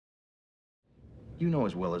You know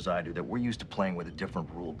as well as I do that we're used to playing with a different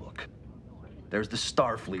rule book. There's the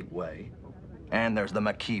Starfleet way, and there's the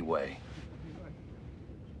Maquis way.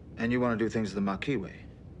 And you want to do things the Maquis way?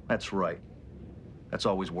 That's right. That's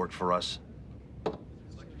always worked for us.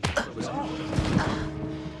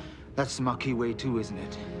 That's the Maquis way too, isn't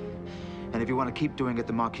it? And if you want to keep doing it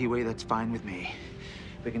the Maquis way, that's fine with me.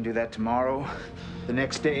 We can do that tomorrow, the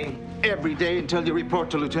next day, every day until you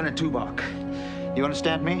report to Lieutenant Tuvok. You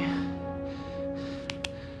understand me?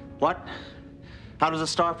 What? How does a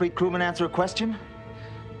Starfleet crewman answer a question?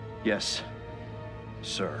 Yes,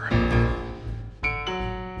 sir.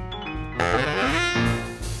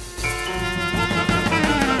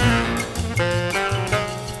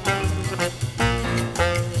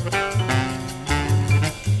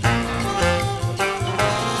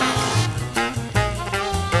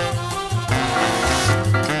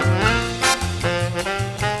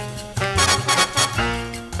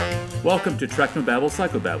 Welcome to Technobabble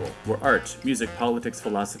Psychobabble, where art, music, politics,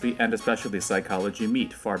 philosophy, and especially psychology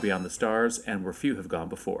meet far beyond the stars and where few have gone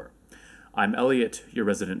before. I'm Elliot, your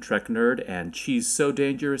resident Trek nerd, and cheese so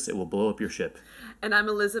dangerous it will blow up your ship. And I'm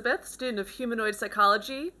Elizabeth, student of humanoid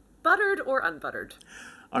psychology, buttered or unbuttered.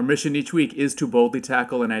 Our mission each week is to boldly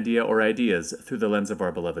tackle an idea or ideas through the lens of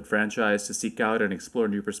our beloved franchise to seek out and explore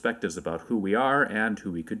new perspectives about who we are and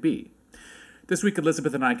who we could be. This week,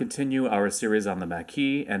 Elizabeth and I continue our series on the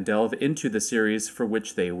Maquis and delve into the series for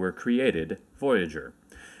which they were created, Voyager.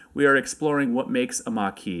 We are exploring what makes a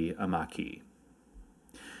Maquis a Maquis.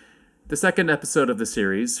 The second episode of the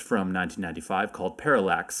series, from 1995, called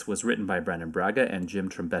Parallax, was written by Brandon Braga and Jim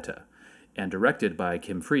Trombetta, and directed by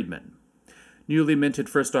Kim Friedman. Newly minted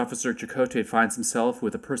First Officer Chakotay finds himself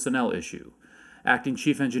with a personnel issue. Acting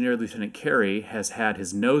Chief Engineer Lieutenant Carey has had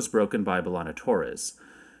his nose broken by B'Elanna Torres.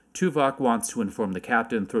 Tuvok wants to inform the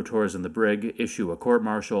captain, throw Torres in the brig, issue a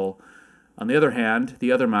court-martial. On the other hand,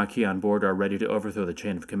 the other Maquis on board are ready to overthrow the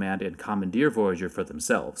chain of command and commandeer Voyager for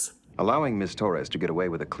themselves. Allowing Ms. Torres to get away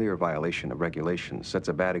with a clear violation of regulations sets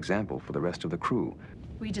a bad example for the rest of the crew.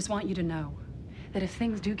 We just want you to know that if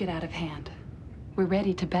things do get out of hand, we're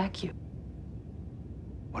ready to back you.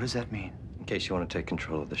 What does that mean? In case you want to take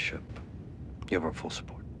control of the ship, you have our full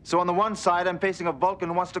support. So on the one side, I'm facing a Vulcan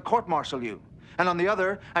who wants to court-martial you. And on the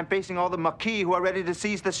other, I'm facing all the Maquis who are ready to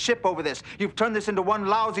seize the ship over this. You've turned this into one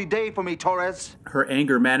lousy day for me, Torres. Her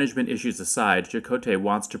anger management issues aside, Chakotay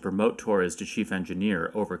wants to promote Torres to chief engineer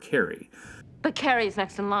over Carey. But Carey's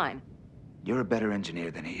next in line. You're a better engineer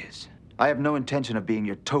than he is. I have no intention of being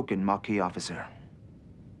your token Maquis officer.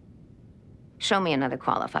 Show me another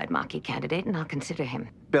qualified Maquis candidate and I'll consider him.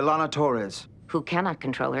 B'Elanna Torres. Who cannot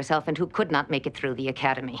control herself and who could not make it through the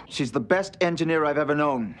academy. She's the best engineer I've ever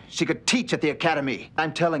known. She could teach at the academy.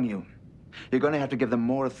 I'm telling you, you're going to have to give them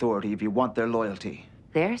more authority if you want their loyalty.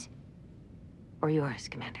 Theirs? Or yours,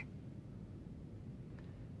 Commander?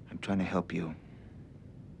 I'm trying to help you.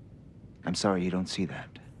 I'm sorry you don't see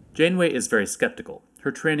that. Janeway is very skeptical.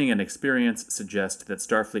 Her training and experience suggest that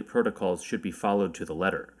Starfleet protocols should be followed to the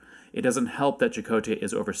letter. It doesn't help that Chakotay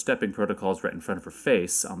is overstepping protocols right in front of her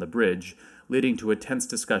face on the bridge, leading to a tense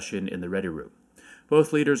discussion in the ready room.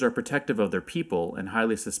 Both leaders are protective of their people and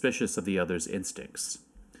highly suspicious of the other's instincts.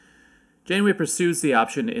 Janeway pursues the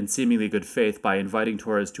option in seemingly good faith by inviting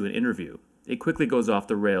Torres to an interview. It quickly goes off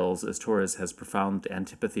the rails as Torres has profound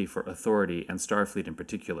antipathy for authority and Starfleet in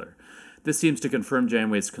particular. This seems to confirm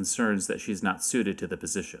Janeway's concerns that she's not suited to the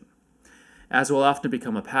position. As will often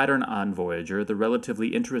become a pattern on Voyager, the relatively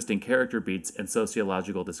interesting character beats and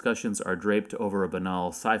sociological discussions are draped over a banal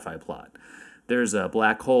sci-fi plot. There's a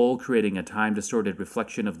black hole creating a time-distorted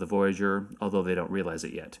reflection of the Voyager, although they don't realize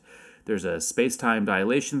it yet. There's a space-time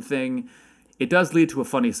dilation thing. It does lead to a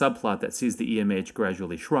funny subplot that sees the EMH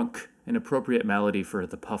gradually shrunk, an appropriate malady for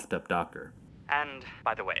the puffed-up doctor. And,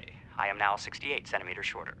 by the way, I am now 68 centimeters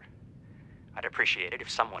shorter. I'd appreciate it if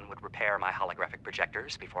someone would repair my holographic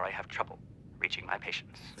projectors before I have trouble reaching my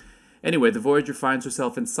patients. Anyway, the Voyager finds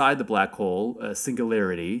herself inside the black hole, a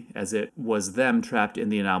singularity, as it was them trapped in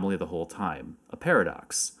the anomaly the whole time. A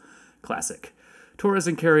paradox. Classic. Torres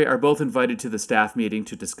and Carey are both invited to the staff meeting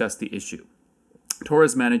to discuss the issue.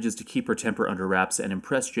 Torres manages to keep her temper under wraps and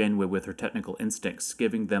impress Janeway with her technical instincts,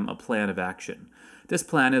 giving them a plan of action. This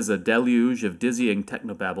plan is a deluge of dizzying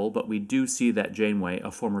technobabble, but we do see that Janeway,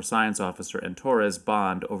 a former science officer, and Torres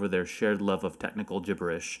bond over their shared love of technical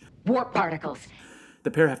gibberish. Warp particles.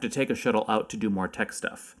 The pair have to take a shuttle out to do more tech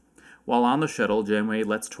stuff. While on the shuttle, Janeway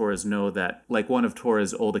lets Torres know that, like one of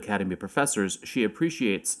Torres' old Academy professors, she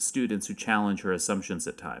appreciates students who challenge her assumptions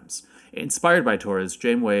at times. Inspired by Torres,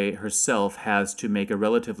 Janeway herself has to make a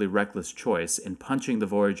relatively reckless choice in punching the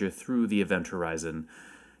Voyager through the event horizon,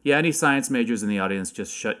 Yeah, any science majors in the audience,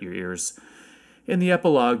 just shut your ears. In the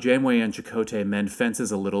epilogue, Janeway and Chakotay mend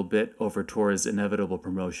fences a little bit over Torres' inevitable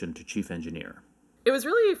promotion to chief engineer. It was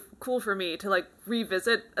really cool for me to like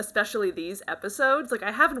revisit, especially these episodes. Like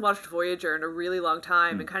I haven't watched Voyager in a really long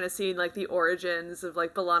time, and kind of seeing like the origins of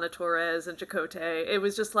like B'Elanna Torres and Chakotay. It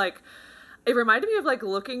was just like, it reminded me of like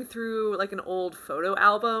looking through like an old photo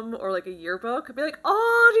album or like a yearbook. I'd be like,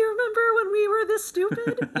 oh, do you remember when we were this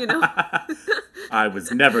stupid? You know? I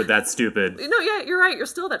was never that stupid. No, yeah, you're right. You're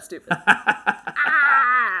still that stupid.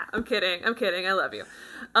 I'm kidding. I love you.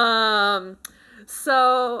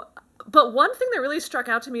 But one thing that really struck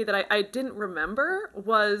out to me that I didn't remember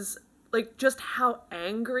was like just how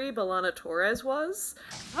angry B'Elanna Torres was.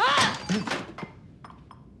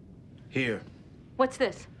 Here. What's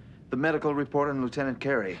this? The medical report on Lieutenant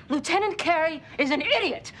Carey. Lieutenant Carey is an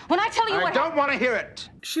idiot. When I tell you I don't want to hear it.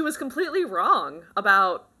 She was completely wrong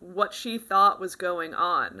about what she thought was going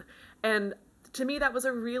on. And to me, that was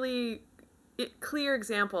a really clear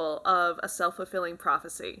example of a self-fulfilling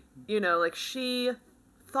prophecy. You know, like she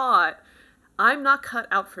thought, I'm not cut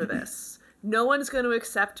out for this. No one's going to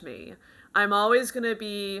accept me. I'm always going to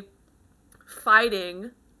be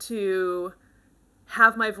fighting to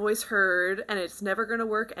have my voice heard, and it's never going to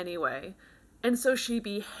work anyway. And so she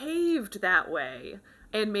behaved that way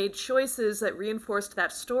and made choices that reinforced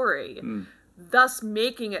that story, thus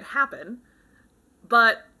making it happen.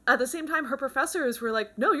 But at the same time, her professors were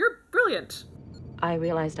like, no, you're brilliant. I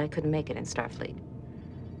realized I couldn't make it in Starfleet.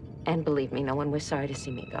 And believe me, no one was sorry to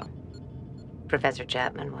see me go. Professor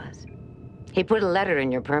Chapman was. He put a letter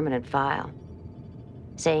in your permanent file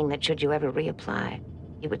saying that should you ever reapply,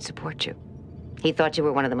 he would support you. He thought you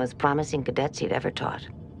were one of the most promising cadets he'd ever taught.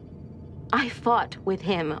 I fought with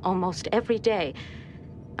him almost every day.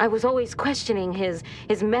 I was always questioning his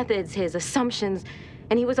methods, his assumptions,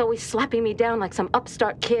 and he was always slapping me down like some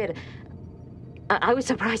upstart kid. I was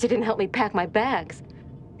surprised he didn't help me pack my bags.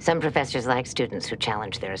 Some professors like students who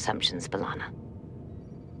challenge their assumptions, B'Elanna.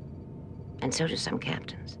 And so do some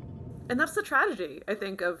captains. And that's the tragedy, I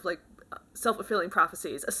think, of like self-fulfilling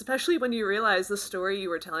prophecies, especially when you realize the story you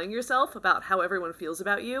were telling yourself about how everyone feels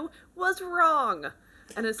about you was wrong.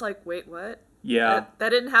 And it's like, wait, what? Yeah. That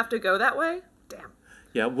didn't have to go that way? Damn.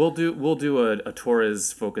 Yeah, we'll do a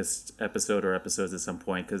Torres-focused episode or episodes at some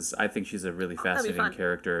point, because I think she's a really fascinating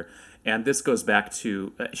character. And this goes back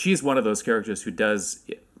to, she's one of those characters who does,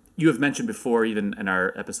 you have mentioned before, even in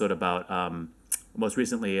our episode about, most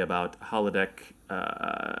recently about holodeck,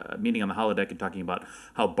 meeting on the holodeck and talking about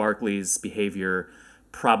how Barclay's behavior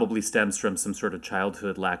probably stems from some sort of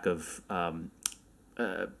childhood lack of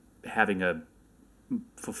having a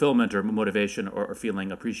fulfillment or motivation or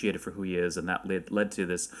feeling appreciated for who he is, and that led to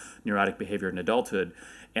this neurotic behavior in adulthood.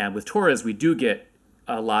 And with Torres, we do get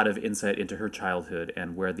a lot of insight into her childhood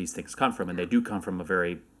and where these things come from, and they do come from a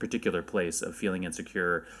very particular place of feeling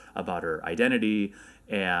insecure about her identity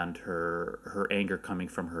and her anger coming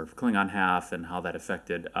from her Klingon half and how that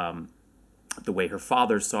affected the way her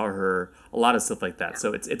father saw her, a lot of stuff like that.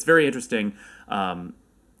 So it's very interesting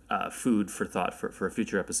food for thought for a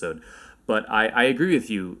future episode. But I agree with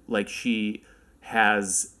you. Like, she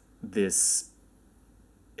has this,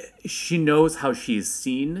 she knows how she's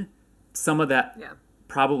seen. Some of that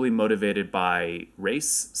probably motivated by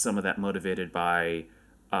race, some of that motivated by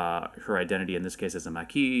her identity, in this case as a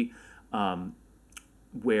Maquis,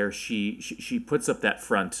 where she puts up that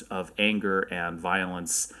front of anger and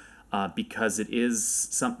violence because it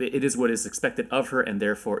is what is expected of her, and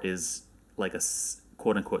therefore is like a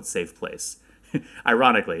quote-unquote safe place.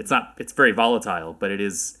 Ironically, it's very volatile, but it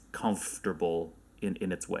is comfortable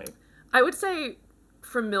in its way. I would say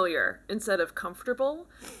familiar instead of comfortable.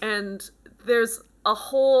 And there's a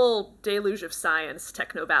whole deluge of science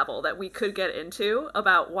technobabble that we could get into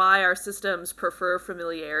about why our systems prefer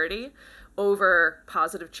familiarity over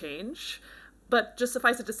positive change. But just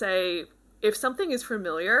suffice it to say, if something is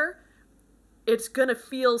familiar, it's going to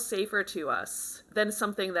feel safer to us than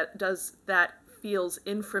something that feels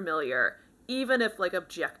unfamiliar, even if, like,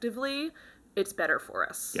 objectively, it's better for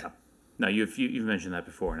us. Yeah. No, you've mentioned that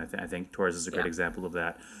before, and I think Torres is a great example of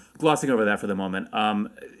that. Glossing over that for the moment,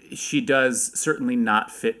 she does certainly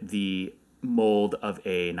not fit the mold of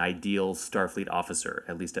an ideal Starfleet officer,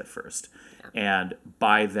 at least at first. Yeah. And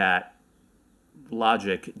by that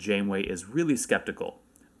logic, Janeway is really skeptical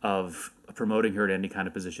of promoting her to any kind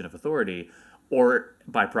of position of authority, or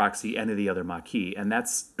by proxy, any of the other Maquis. And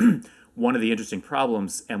that's one of the interesting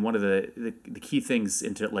problems, and one of the key things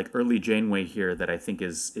into like early Janeway here that I think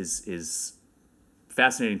is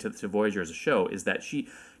fascinating to Voyager as a show, is that she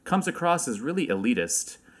comes across as really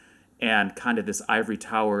elitist and kind of this ivory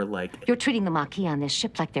tower, like... You're treating the Maquis on this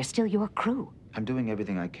ship like they're still your crew. I'm doing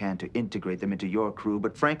everything I can to integrate them into your crew,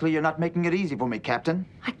 but frankly, you're not making it easy for me, Captain.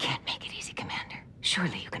 I can't make it easy, Commander.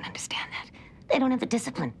 Surely you can understand that. They don't have the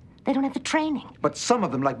discipline. They don't have the training. But some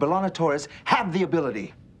of them, like B'Elanna Torres, have the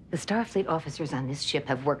ability. The Starfleet officers on this ship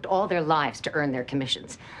have worked all their lives to earn their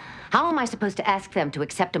commissions. How am I supposed to ask them to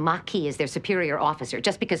accept a Maquis as their superior officer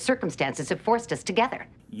just because circumstances have forced us together?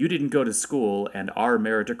 You didn't go to school, and our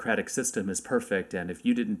meritocratic system is perfect, and if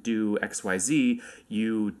you didn't do XYZ,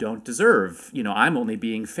 you don't deserve. I'm only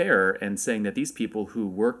being fair and saying that these people who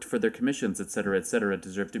worked for their commissions, et cetera,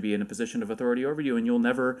 deserve to be in a position of authority over you, and you'll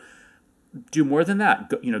never do more than that.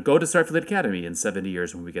 Go to Starfleet Academy in 70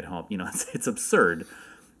 years when we get home. It's absurd.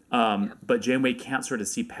 But Janeway can't sort of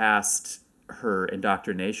see past her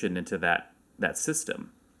indoctrination into that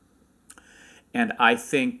system. And I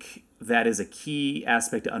think that is a key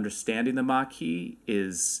aspect to understanding the Maquis,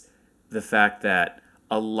 is the fact that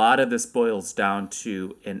a lot of this boils down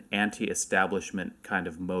to an anti-establishment kind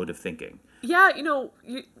of mode of thinking. Yeah,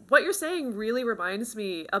 what you're saying really reminds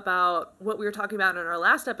me about what we were talking about in our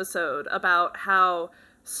last episode, about how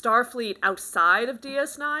Starfleet outside of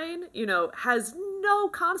DS9, has no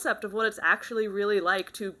concept of what it's actually really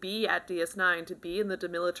like to be at DS9, to be in the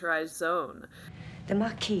demilitarized zone. The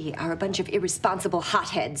Maquis are a bunch of irresponsible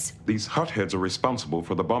hotheads. These hotheads are responsible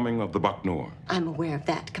for the bombing of the Bac Nord. I'm aware of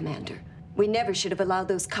that, Commander. We never should have allowed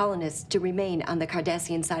those colonists to remain on the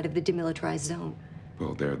Cardassian side of the demilitarized zone.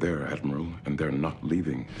 Well, they're there, Admiral, and they're not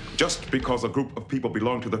leaving. Just because a group of people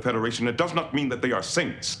belong to the Federation, it does not mean that they are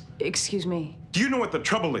saints. Excuse me. Do you know what the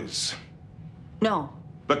trouble is? No.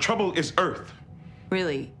 The trouble is Earth.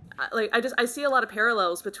 Really? I see a lot of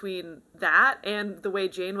parallels between that and the way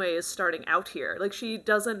Janeway is starting out here. She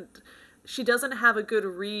doesn't have a good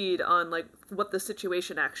read on what the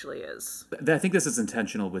situation actually is. I think this is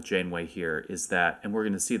intentional with Janeway here, is that, and we're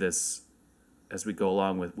going to see this as we go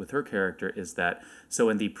along with her character, is that, so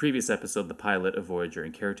in the previous episode, the pilot of Voyager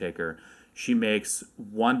and Caretaker, she makes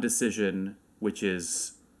one decision which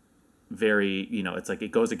is very, it's like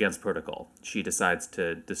it goes against protocol. She decides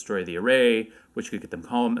to destroy the array, which could get them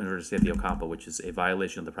home, in order to save the Ocampo, which is a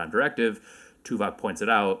violation of the Prime Directive. Tuvok points it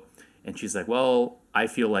out, and she's like, well, I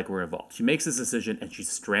feel like we're involved. She makes this decision, and she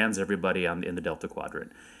strands everybody in the Delta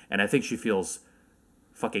Quadrant. And I think she feels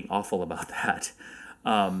fucking awful about that.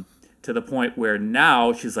 To the point where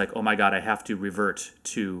now she's like, oh my God, I have to revert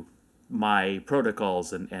to my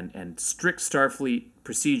protocols and strict Starfleet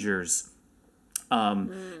procedures,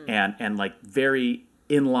 and very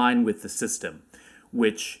in line with the system,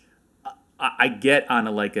 which I get on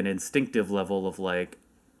an instinctive level of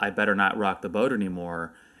I better not rock the boat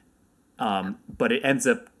anymore. But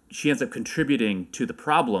she ends up contributing to the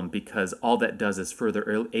problem, because all that does is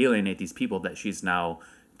further alienate these people that she's now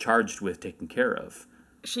charged with taking care of.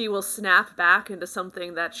 She will snap back into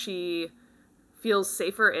something that she feels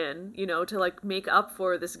safer in, to make up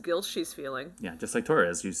for this guilt she's feeling. Yeah, just like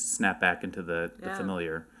Torres, you snap back into the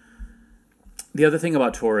familiar. The other thing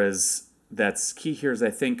about Torres that's key here is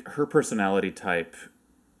I think her personality type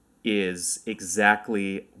is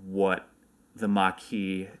exactly what the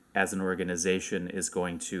Maquis as an organization is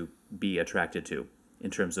going to be attracted to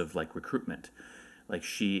in terms of recruitment.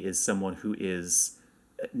 She is someone who is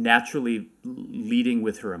naturally leading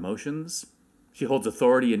with her emotions. She holds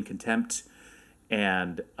authority and contempt,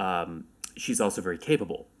 and she's also very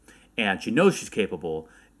capable. And she knows she's capable,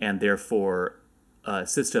 and therefore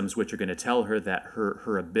systems which are going to tell her that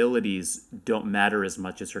her abilities don't matter as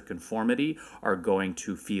much as her conformity are going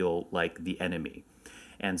to feel like the enemy.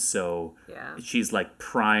 And so she's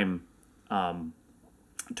prime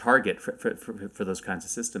target for those kinds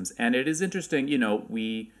of systems. And it is interesting,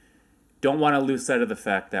 we don't want to lose sight of the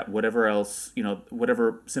fact that whatever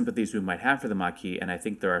sympathies we might have for the Maquis, and I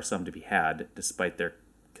think there are some to be had, despite their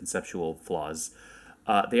conceptual flaws,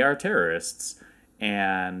 they are terrorists.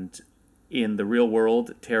 And in the real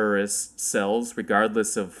world, terrorist cells,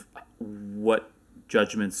 regardless of what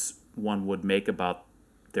judgments one would make about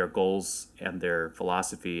their goals and their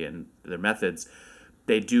philosophy and their methods,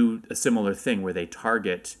 they do a similar thing where they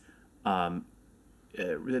target,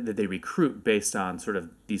 they recruit based on sort of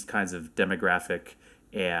these kinds of demographic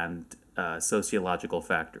and sociological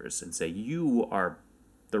factors, and say, you are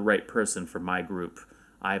the right person for my group.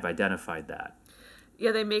 I've identified that.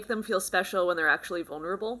 Yeah, they make them feel special when they're actually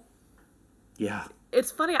vulnerable. Yeah.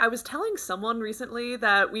 It's funny, I was telling someone recently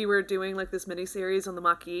that we were doing this miniseries on the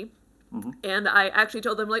Maquis. Mm-hmm. And I actually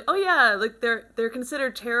told them oh yeah, they're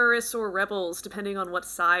considered terrorists or rebels depending on what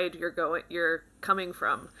side you're coming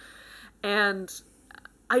from. And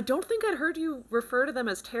I don't think I'd heard you refer to them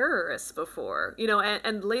as terrorists before,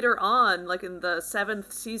 and later on, like in the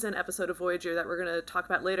 7th season episode of Voyager that we're going to talk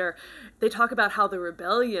about later, they talk about how the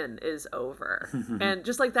rebellion is over. And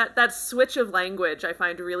just like that switch of language I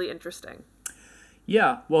find really interesting.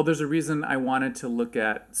 Yeah, well, there's a reason I wanted to look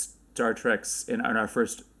at Star Trek's, in our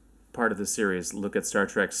first part of the series, look at Star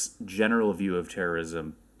Trek's general view of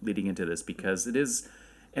terrorism leading into this, because it is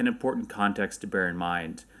an important context to bear in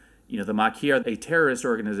mind. The Maquis are a terrorist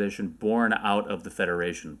organization born out of the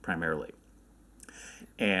Federation, primarily.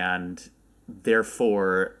 And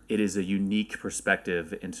therefore, it is a unique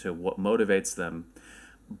perspective into what motivates them.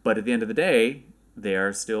 But at the end of the day, they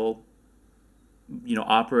are still,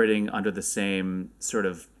 operating under the same sort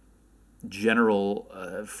of general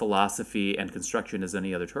philosophy and construction as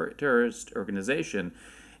any other terrorist organization.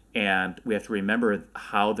 And we have to remember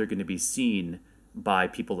how they're going to be seen by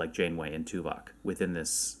people like Janeway and Tuvok within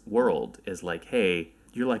this world is like, hey,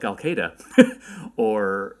 you're like Al-Qaeda.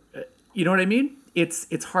 Or, you know what I mean?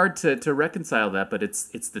 It's hard to reconcile that, but it's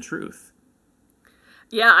the truth.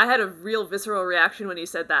 Yeah, I had a real visceral reaction when you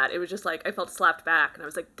said that. It was just like, I felt slapped back, and I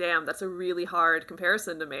was like, damn, that's a really hard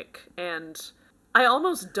comparison to make. And I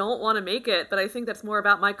almost don't want to make it, but I think that's more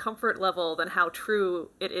about my comfort level than how true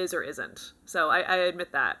it is or isn't. So I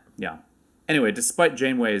admit that. Yeah. Anyway, despite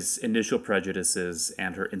Janeway's initial prejudices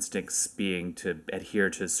and her instincts being to adhere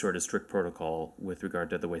to sort of strict protocol with regard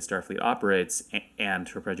to the way Starfleet operates and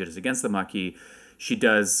her prejudice against the Maquis, she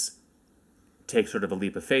does take sort of a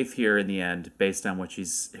leap of faith here in the end based on what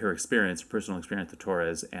her experience, personal experience with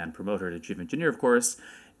Torres, and promote her to chief engineer, of course,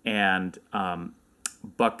 and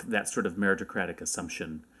buck that sort of meritocratic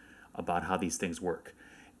assumption about how these things work.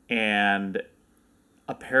 And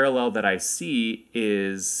a parallel that I see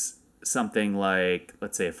is something like,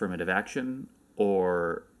 let's say, affirmative action,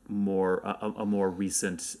 or a more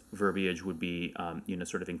recent verbiage would be,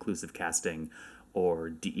 sort of inclusive casting or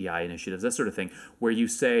DEI initiatives, that sort of thing, where you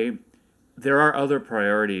say there are other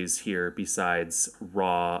priorities here besides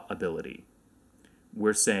raw ability.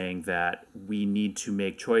 We're saying that we need to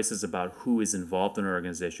make choices about who is involved in our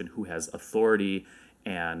organization, who has authority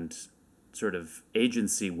and sort of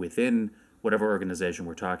agency within whatever organization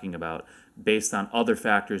we're talking about, based on other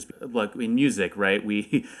factors. Like in music, right?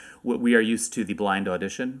 We are used to the blind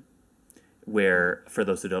audition, where, for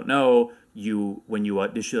those who don't know, when you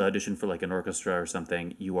audition for like an orchestra or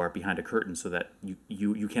something, you are behind a curtain so that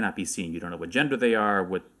you cannot be seen. You don't know what gender they are,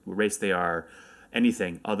 what race they are,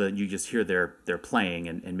 anything other than you just hear their playing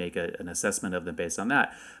and make an assessment of them based on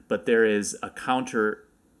that. But there is a counter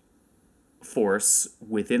force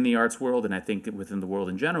within the arts world, and I think within the world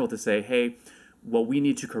in general, to say, hey, what we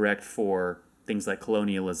need to correct for things like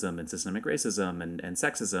colonialism and systemic racism and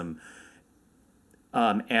sexism,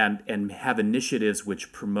 and have initiatives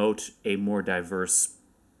which promote a more diverse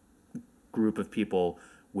group of people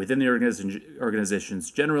within the organizations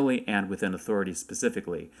generally and within authority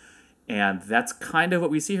specifically. And that's kind of what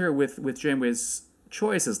we see here with Janeway's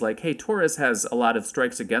choice, is like, hey, Torres has a lot of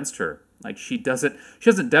strikes against her. Like, she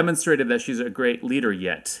hasn't demonstrated that she's a great leader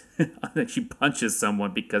yet. I think she punches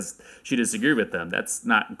someone because she disagreed with them. That's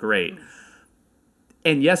not great.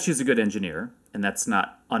 And yes, she's a good engineer, and that's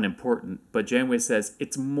not unimportant. But Janeway says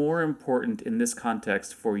it's more important in this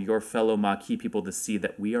context for your fellow Maquis people to see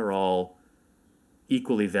that we are all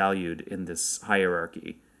equally valued in this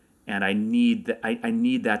hierarchy. And I need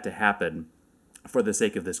that to happen for the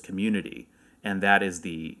sake of this community. And that is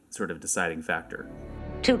the sort of deciding factor.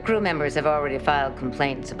 2 crew members have already filed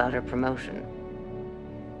complaints about her promotion.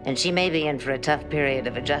 And she may be in for a tough period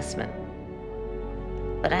of adjustment.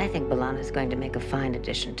 But I think B'Elanna's going to make a fine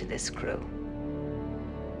addition to this crew.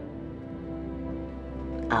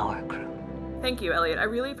 Our crew. Thank you, Elliot. I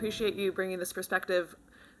really appreciate you bringing this perspective.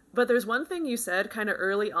 But there's one thing you said kind of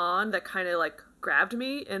early on that kind of like grabbed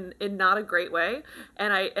me in not a great way.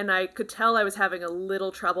 And I could tell I was having a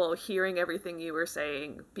little trouble hearing everything you were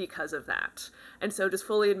saying because of that. And so just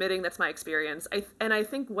fully admitting that's my experience. I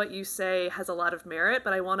think what you say has a lot of merit,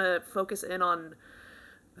 but I want to focus in on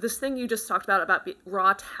this thing you just talked about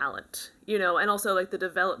raw talent, and also like the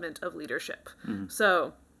development of leadership. Mm-hmm.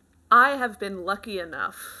 So I have been lucky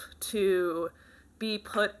enough to be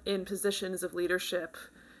put in positions of leadership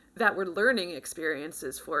that were learning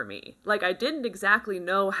experiences for me. Like, I didn't exactly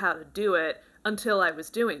know how to do it until I was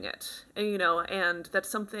doing it. And that's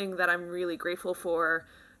something that I'm really grateful for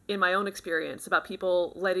in my own experience, about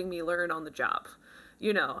people letting me learn on the job,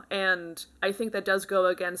 and I think that does go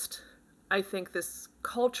against I think, this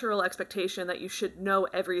cultural expectation that you should know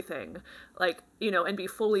everything, like, and be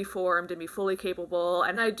fully formed and be fully capable.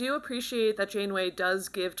 And I do appreciate that Janeway does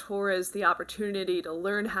give Torres the opportunity to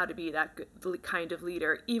learn how to be that kind of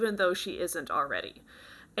leader, even though she isn't already.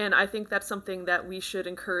 And I think that's something that we should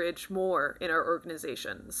encourage more in our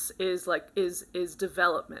organizations is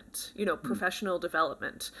development, professional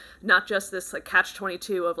development, not just this like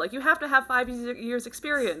catch-22 of like, you have to have 5 years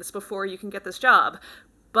experience before you can get this job.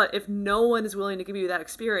 But if no one is willing to give you that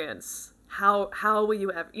experience, how will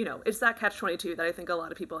you ever, it's that catch-22 that I think a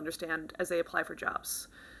lot of people understand as they apply for jobs.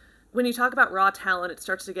 When you talk about raw talent, it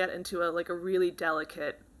starts to get into a really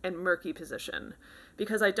delicate and murky position.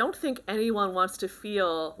 Because I don't think anyone wants to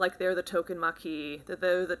feel like they're the token Maquis, that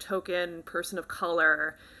they're the token person of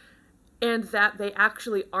color, and that they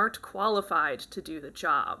actually aren't qualified to do the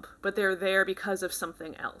job, but they're there because of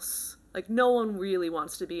something else. Like, no one really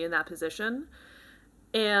wants to be in that position.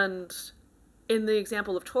 And in the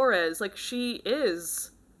example of Torres, like, she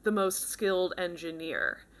is the most skilled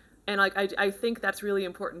engineer. And like I think that's really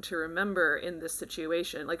important to remember in this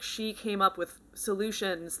situation. Like, she came up with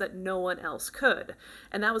solutions that no one else could.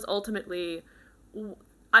 And that was ultimately,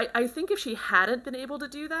 I think if she hadn't been able to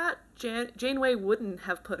do that, Janeway wouldn't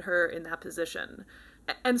have put her in that position.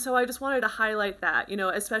 And so I just wanted to highlight that,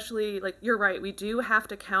 especially, like, you're right, we do have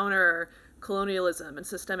to counter colonialism and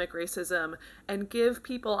systemic racism and give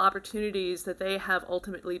people opportunities that they have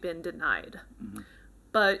ultimately been denied. Mm-hmm.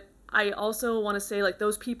 But I also want to say, like,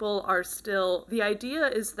 those people are still, the idea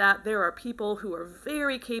is that there are people who are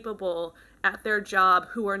very capable at their job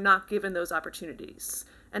who are not given those opportunities.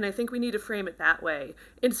 And I think we need to frame it that way,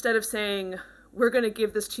 instead of saying, we're going to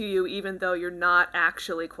give this to you even though you're not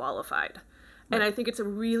actually qualified. Right. And I think it's a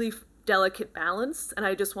really delicate balance, and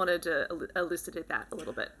I just wanted to elucidate that a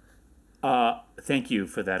little bit. Thank you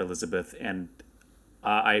for that, Elizabeth, and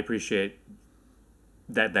I appreciate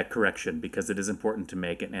that correction, because it is important to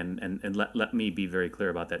make it, and let me be very clear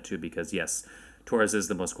about that too, because yes, Torres is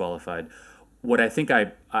the most qualified. What I think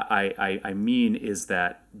I mean is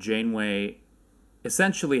that Janeway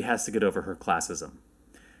essentially has to get over her classism.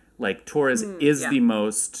 Like, Torres is the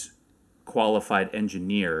most qualified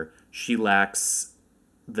engineer. She lacks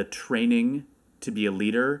the training to be a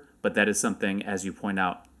leader, but that is something, as you point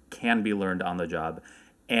out, can be learned on the job.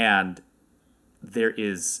 And there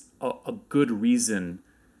is a good reason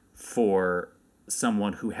for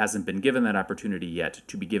someone who hasn't been given that opportunity yet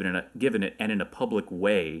to be given it, and in a public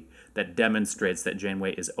way that demonstrates that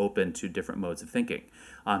Janeway is open to different modes of thinking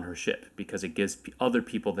on her ship, because it gives other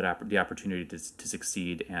people the opportunity to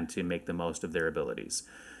succeed and to make the most of their abilities.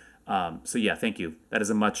 So yeah, thank you. That is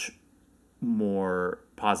a much more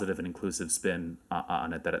positive and inclusive spin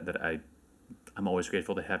on it that I'm always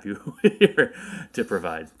grateful to have you here to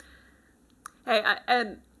provide. Hey,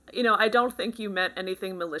 I don't think you meant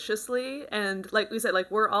anything maliciously. And like we said, like,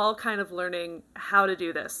 we're all kind of learning how to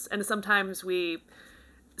do this. And sometimes we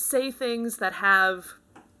say things that have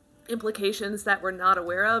implications that we're not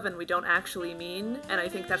aware of and we don't actually mean. And I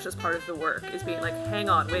think that's just part of the work, is being like, hang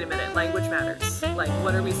on, wait a minute, language matters. Like,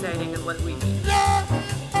 what are we saying and what do we mean?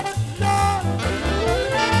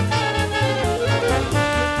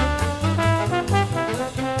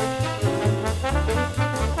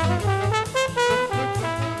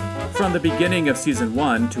 From the beginning of Season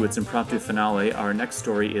 1 to its impromptu finale, our next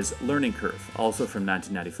story is Learning Curve, also from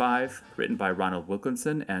 1995, written by Ronald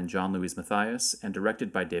Wilkinson and John Louis Matthias, and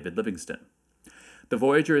directed by David Livingston. The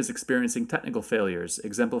Voyager is experiencing technical failures,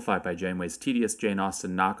 exemplified by Janeway's tedious Jane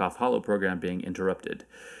Austen knockoff holo program being interrupted.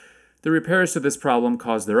 The repairs to this problem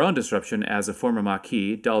cause their own disruption as a former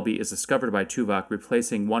Maquis, Dalby, is discovered by Tuvok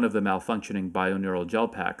replacing one of the malfunctioning bioneural gel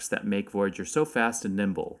packs that make Voyager so fast and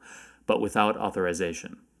nimble, but without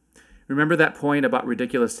authorization. Remember that point about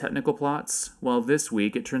ridiculous technical plots? Well, this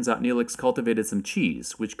week it turns out Neelix cultivated some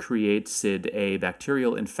cheese, which created a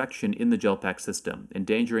bacterial infection in the gel pack system,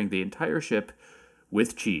 endangering the entire ship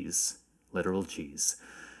with cheese. Literal cheese.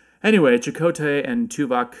 Anyway, Chakotay and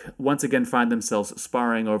Tuvok once again find themselves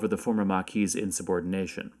sparring over the former Maquis'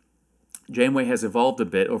 insubordination. Janeway has evolved a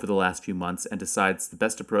bit over the last few months and decides the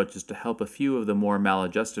best approach is to help a few of the more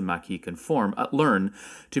maladjusted Maquis learn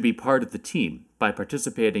to be part of the team by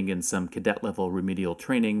participating in some cadet-level remedial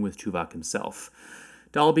training with Tuvok himself.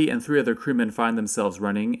 Dalby and 3 other crewmen find themselves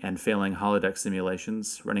running and failing holodeck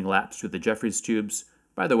simulations, running laps through the Jeffries tubes.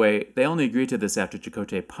 By the way, they only agree to this after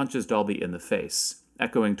Chakotay punches Dalby in the face,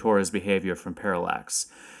 echoing Torres' behavior from Parallax.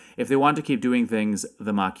 If they want to keep doing things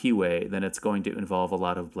the Maquis way, then it's going to involve a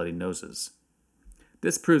lot of bloody noses.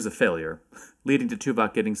 This proves a failure, leading to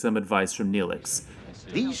Tuvok getting some advice from Neelix.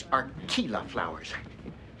 These are Keela flowers.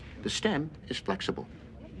 The stem is flexible.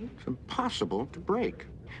 It's impossible to break.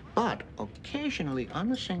 But occasionally on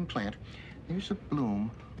the same plant, there's a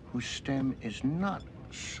bloom whose stem is not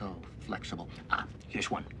so flexible. Ah,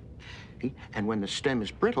 here's one. See? And when the stem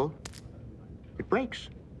is brittle, it breaks.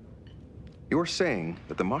 You're saying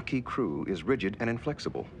that the Maquis crew is rigid and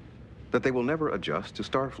inflexible, that they will never adjust to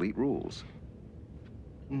Starfleet rules.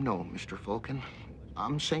 No, Mr. Vulcan.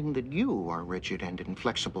 I'm saying that you are rigid and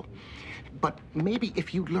inflexible. But maybe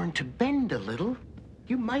if you learn to bend a little,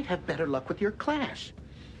 you might have better luck with your class.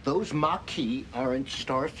 Those Maquis aren't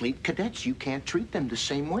Starfleet cadets. You can't treat them the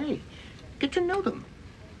same way. Get to know them.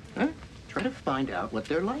 Huh? Try to find out what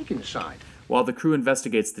they're like inside. While the crew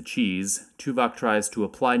investigates the cheese, Tuvok tries to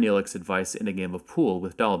apply Neelix's advice in a game of pool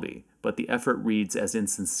with Dalby, but the effort reads as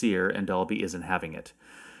insincere and Dalby isn't having it.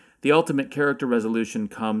 The ultimate character resolution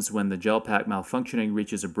comes when the gel pack malfunctioning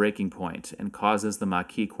reaches a breaking point and causes the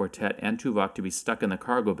Maquis quartet and Tuvok to be stuck in the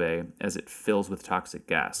cargo bay as it fills with toxic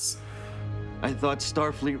gas. I thought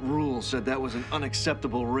Starfleet rules said that was an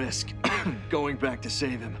unacceptable risk, going back to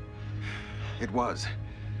save him. It was.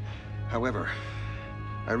 However,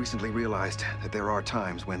 I recently realized that there are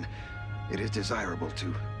times when it is desirable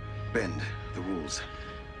to bend the rules.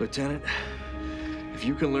 Lieutenant, if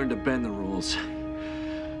you can learn to bend the rules,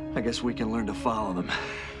 I guess we can learn to follow them.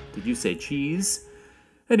 Did you say cheese?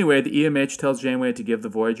 Anyway, the EMH tells Janeway to give the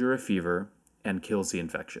Voyager a fever and kills the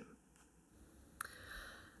infection.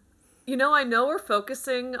 You know, I know we're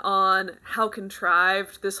focusing on how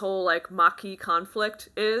contrived this whole, Maquis conflict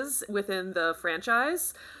is within the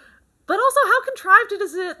franchise, but also how contrived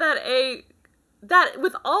is it that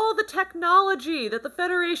with all the technology that the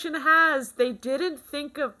Federation has, they didn't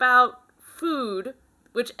think about food,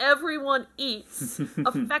 which everyone eats,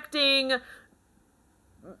 affecting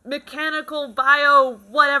mechanical, bio,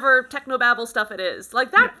 whatever technobabble stuff it is.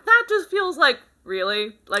 That just feels like,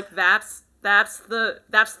 really? That's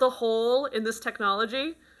the hole in this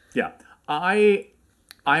technology? Yeah.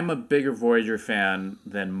 I'm a bigger Voyager fan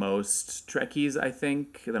than most Trekkies, I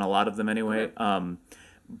think, than a lot of them anyway. Okay.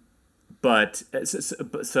 But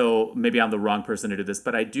so maybe I'm the wrong person to do this,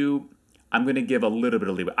 but I'm going to give a little bit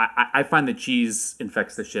of leeway. I find the cheese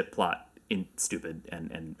infects the ship plot stupid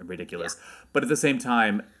and ridiculous. Yeah. But at the same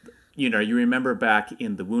time, you remember back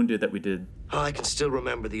in The Wounded that we did. Oh, I can still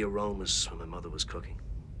remember the aromas when my mother was cooking.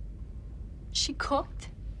 She cooked?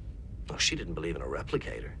 No, she didn't believe in a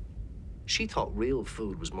replicator. She thought real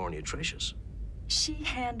food was more nutritious. She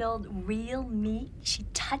handled real meat? She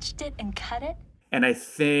touched it and cut it? And I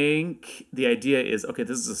think the idea is, okay,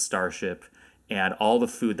 this is a starship, and all the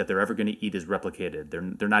food that they're ever going to eat is replicated.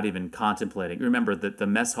 They're not even contemplating. Remember that the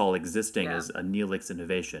mess hall existing is a Neelix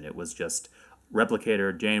innovation. It was just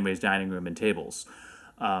replicator, Janeway's dining room, and tables.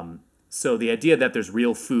 So the idea that there's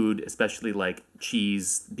real food, especially like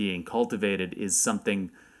cheese being cultivated, is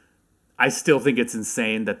something. I still think it's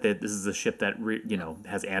insane that this is a ship that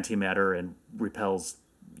has antimatter and repels,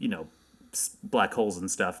 black holes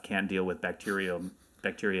and stuff. Can't deal with bacteria in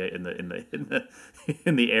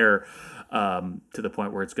the air to the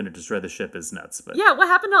point where it's going to destroy the ship is nuts. But yeah, what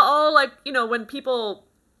happened to all when people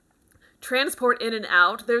transport in and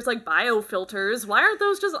out? There's biofilters. Why aren't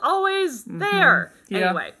those just always there? Yeah,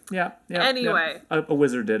 anyway. Yeah. Anyway, a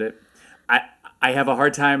wizard did it. I have a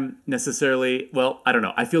hard time necessarily. Well, I don't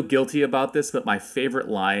know. I feel guilty about this, but my favorite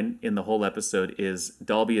line in the whole episode is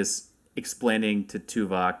Dalby is explaining to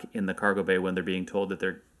Tuvok in the cargo bay when they're being told that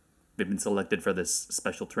they've been selected for this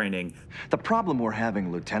special training. The problem we're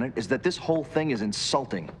having, Lieutenant, is that this whole thing is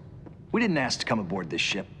insulting. We didn't ask to come aboard this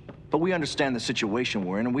ship, but we understand the situation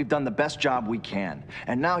we're in, and we've done the best job we can.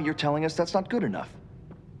 And now you're telling us that's not good enough.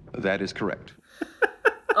 That is correct.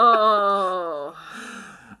 Oh.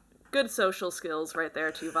 Good social skills right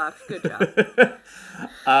there, Tuvok. Good job.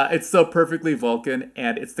 It's so perfectly Vulcan,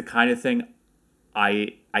 and it's the kind of thing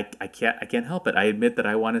I can't help it. I admit that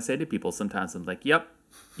I want to say to people sometimes. I'm like, yep,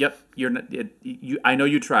 you're not. I know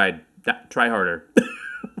you tried. Try harder.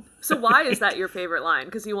 So why is that your favorite line?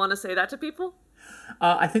 Because you want to say that to people?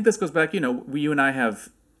 I think this goes back. You and I have.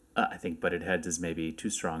 I think butted heads is maybe too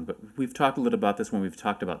strong, but we've talked a little about this when we've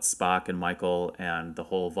talked about Spock and Michael and the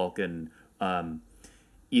whole Vulcan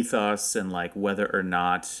ethos and whether or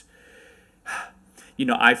not.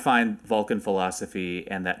 I find Vulcan philosophy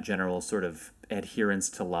and that general sort of adherence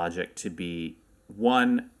to logic to be,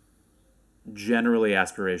 one, generally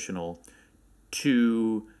aspirational,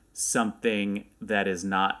 two, something that is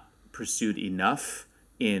not pursued enough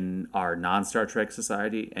in our non-Star Trek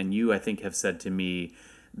society. And you, I think, have said to me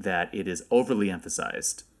that it is overly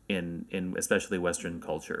emphasized in especially Western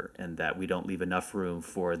culture, and that we don't leave enough room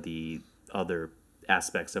for the other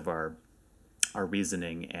aspects of our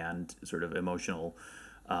reasoning and sort of emotional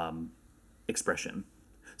expression.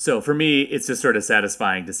 So for me, it's just sort of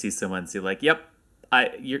satisfying to see someone say like, "Yep, I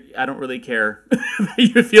don't really care."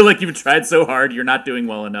 You feel like you've tried so hard, you're not doing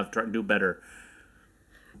well enough. Try to do better.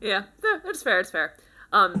 Yeah, it's fair. It's fair.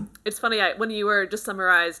 It's funny. When you were just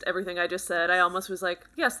summarized everything I just said, I almost was like,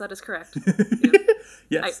 "Yes, that is correct."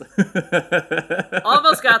 Yes, I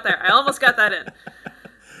almost got there. I almost got that in.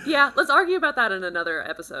 Yeah, let's argue about that in another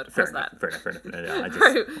episode. How's that? Fair enough.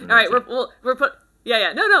 All right. We're put.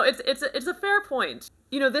 Yeah. No. It's a fair point.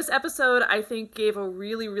 This episode I think gave a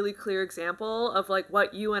really, really clear example of like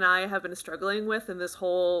what you and I have been struggling with in this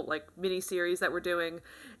whole like mini series that we're doing,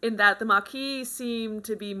 in that the Maquis seem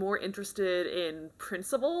to be more interested in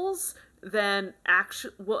principles than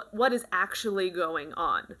what is actually going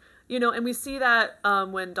on. And we see that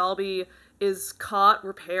when Dalby is caught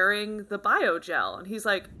repairing the biogel, and he's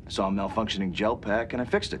like, I saw a malfunctioning gel pack and I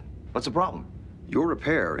fixed it. What's the problem? Your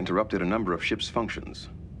repair interrupted a number of ship's functions.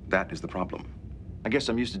 That is the problem. I guess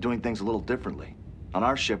I'm used to doing things a little differently. On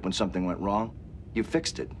our ship, when something went wrong, you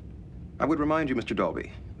fixed it. I would remind you, Mr.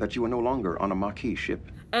 Dalby, that you are no longer on a Maquis ship.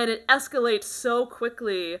 And it escalates so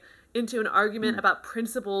quickly into an argument about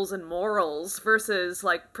principles and morals versus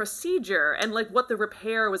like procedure and like what the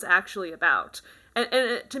repair was actually about. And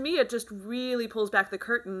to me, it just really pulls back the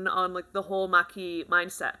curtain on like the whole Maquis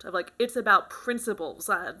mindset of like, it's about principles.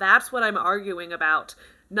 That's what I'm arguing about,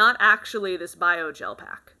 not actually this biogel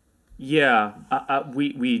pack. Yeah,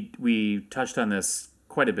 we touched on this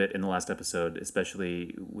quite a bit in the last episode,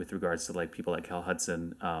 especially with regards to like people like Cal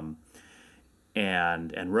Hudson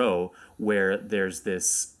and Roe, where there's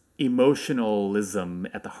this emotionalism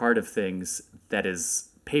at the heart of things that is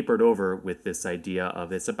papered over with this idea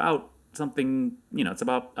of it's about something, it's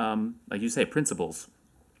about, like you say, principles.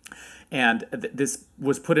 And this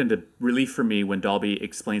was put into relief for me when Dalby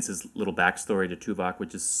explains his little backstory to Tuvok,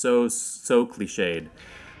 which is so cliched.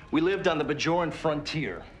 We lived on the Bajoran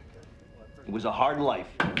frontier. It was a hard life.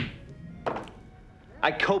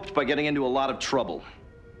 I coped by getting into a lot of trouble.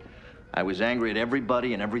 I was angry at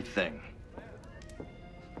everybody and everything.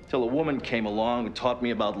 Till a woman came along who taught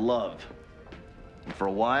me about love. And for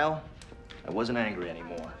a while, I wasn't angry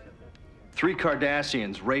anymore. 3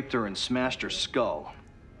 Cardassians raped her and smashed her skull.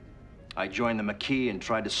 I joined the Maquis and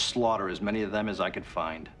tried to slaughter as many of them as I could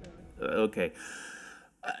find. Okay.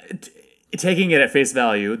 Taking it at face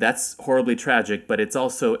value, that's horribly tragic, but it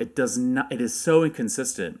is so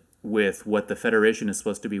inconsistent with what the Federation is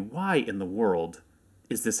supposed to be. Why in the world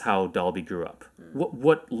is this how Dalby grew up?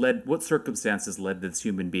 What circumstances led this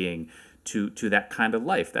human being to that kind of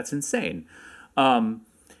life? That's insane.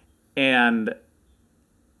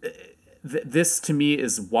 This to me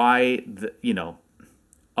is why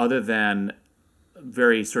other than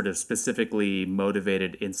very sort of specifically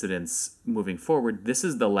motivated incidents moving forward, this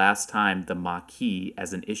is the last time the Maquis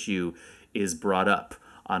as an issue is brought up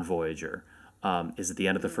on Voyager, is at the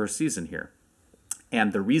end of the first season here.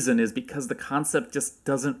 And the reason is because the concept just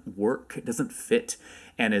doesn't work, it doesn't fit.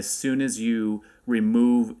 And as soon as you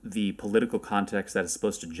remove the political context that is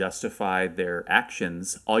supposed to justify their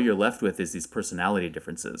actions, all you're left with is these personality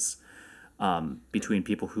differences between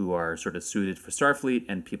people who are sort of suited for Starfleet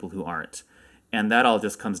and people who aren't. And that all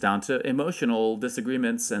just comes down to emotional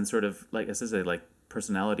disagreements and sort of, like I said, like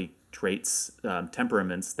personality traits,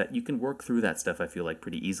 temperaments that you can work through that stuff, I feel like,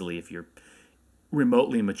 pretty easily if you're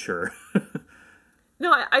remotely mature.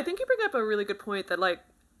 No, I think you bring up a really good point that, like,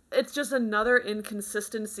 it's just another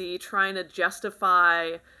inconsistency trying to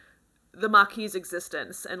justify the Maquis'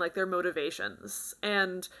 existence and, like, their motivations.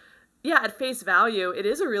 And, yeah, at face value, it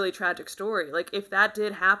is a really tragic story. Like, if that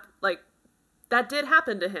did happen, that did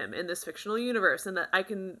happen to him in this fictional universe, and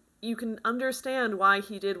that you can understand why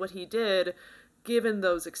he did what he did given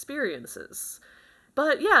those experiences.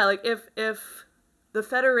 But yeah, like if the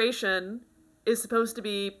Federation is supposed to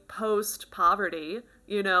be post-poverty,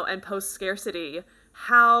 and post-scarcity,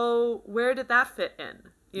 where did that fit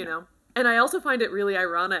in, you know? And I also find it really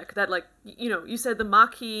ironic that, like, you said the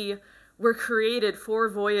Maquis were created for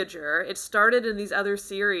Voyager. It started in these other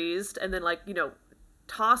series and then,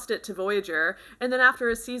 tossed it to Voyager, and then after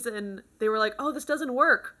a season they were like, oh, this doesn't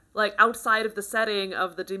work, like outside of the setting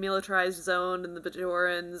of the demilitarized zone and the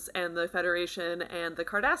Bajorans and the Federation and the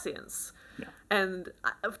Cardassians. And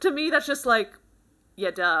to me that's just like,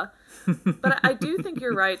 yeah, duh. But I do think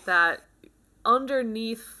you're right that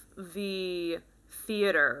underneath the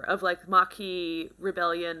theater of like Maquis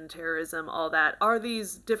rebellion, terrorism, all that are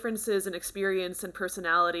these differences in experience and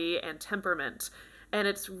personality and temperament. And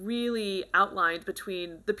it's really outlined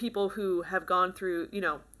between the people who have gone through,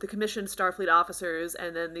 the commissioned Starfleet officers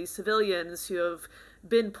and then these civilians who have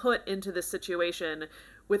been put into this situation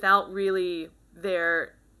without really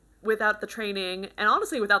their without the training and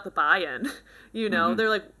honestly without the buy-in. They're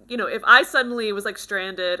like, if I suddenly was like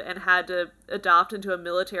stranded and had to adopt into a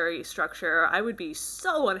military structure, I would be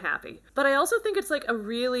so unhappy. But I also think it's like a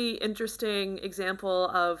really interesting example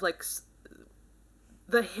of like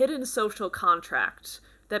the hidden social contract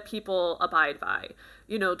that people abide by.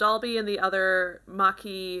 Dalby and the other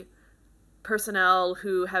Maquis personnel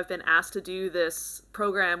who have been asked to do this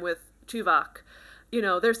program with Tuvok,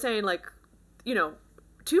 they're saying like,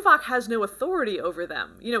 Tuvok has no authority over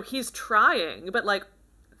them. He's trying, but like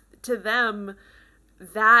to them,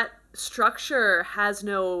 that structure has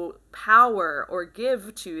no power or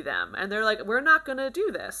give to them. And they're like, we're not going to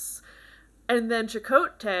do this. And then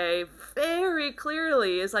Chakotay very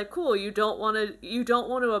clearly is like, cool, you don't want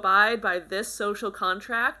to abide by this social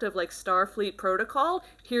contract of like Starfleet protocol.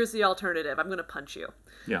 Here's the alternative. I'm going to punch you.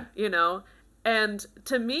 Yeah. And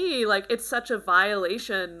to me, like, it's such a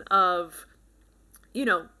violation of,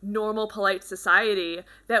 normal polite society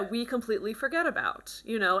that we completely forget about,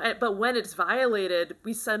 but when it's violated,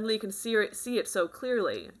 we suddenly can see it so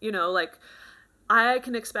clearly, like I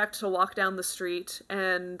can expect to walk down the street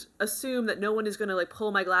and assume that no one is going to like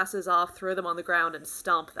pull my glasses off, throw them on the ground and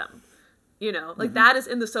stomp them, that is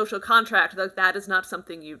in the social contract. Like that is not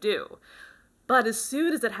something you do. But as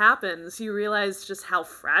soon as it happens, you realize just how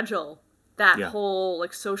fragile that whole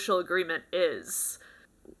like social agreement is.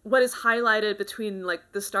 What is highlighted between like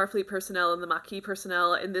the Starfleet personnel and the Maquis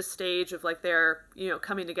personnel in this stage of like their,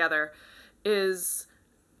 coming together is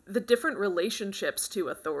the different relationships to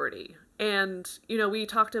authority. And, we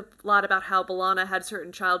talked a lot about how B'Elanna had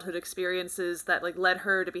certain childhood experiences that like led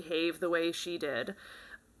her to behave the way she did.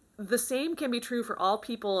 The same can be true for all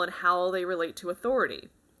people and how they relate to authority.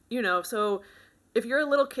 So if you're a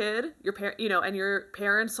little kid, and your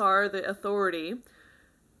parents are the authority,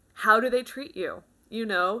 how do they treat you?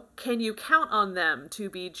 Can you count on them to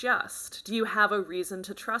be just? Do you have a reason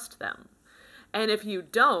to trust them? And if you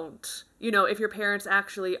don't, if your parents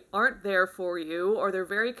actually aren't there for you, or they're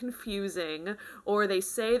very confusing, or they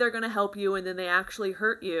say they're going to help you and then they actually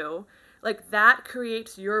hurt you, like that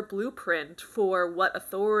creates your blueprint for what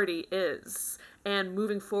authority is. And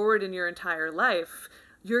moving forward in your entire life,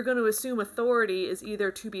 you're going to assume authority is either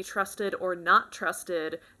to be trusted or not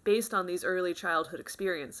trusted based on these early childhood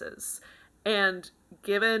experiences. And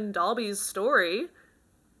given Dalby's story,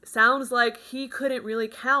 sounds like he couldn't really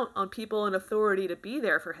count on people in authority to be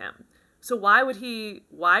there for him. So why would he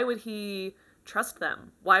trust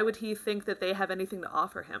them? Why would he think that they have anything to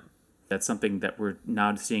offer him? That's something that we're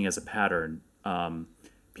now seeing as a pattern.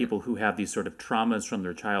 People who have these sort of traumas from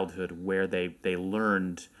their childhood where they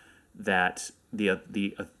learned that the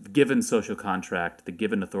given social contract, the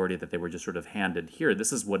given authority that they were just sort of handed here,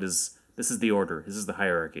 this is the order, this is the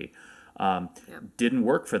hierarchy, didn't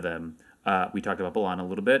work for them. We talked about B'Elanna a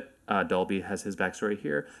little bit. Dalby has his backstory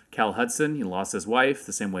here. Cal Hudson, he lost his wife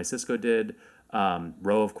the same way Sisko did.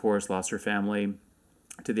 Ro, of course, lost her family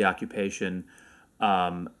to the occupation.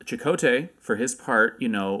 Chakotay, for his part, I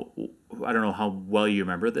don't know how well you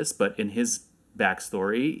remember this, but in his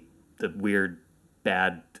backstory, the weird,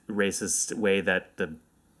 bad, racist way that the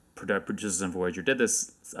producers and Voyager did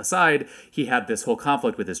this aside, he had this whole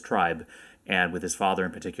conflict with his tribe and with his father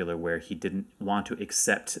in particular, where he didn't want to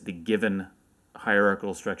accept the given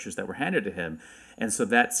hierarchical structures that were handed to him. And so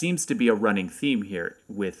that seems to be a running theme here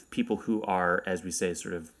with people who are, as we say,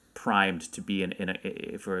 sort of primed to be in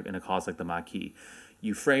a cause like the Maquis.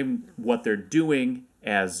 You frame what they're doing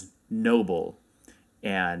as noble,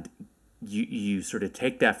 and you sort of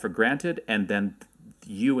take that for granted, and then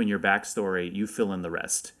you and your backstory, you fill in the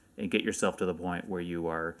rest and get yourself to the point where you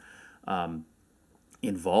are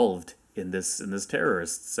involved in this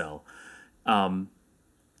terrorist cell.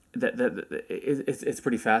 It's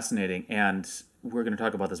pretty fascinating, and we're going to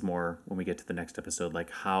talk about this more when we get to the next episode. Like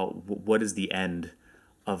what is the end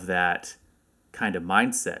of that kind of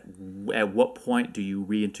mindset? At what point do you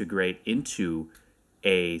reintegrate into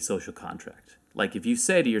a social contract? Like if you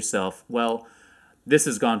say to yourself, well, this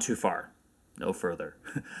has gone too far, no further.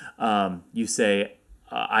 You say,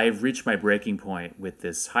 I've reached my breaking point with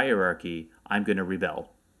this hierarchy, I'm going to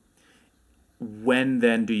rebel. When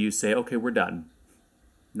then do you say, okay, we're done.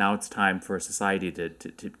 Now it's time for society to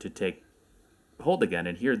take hold again.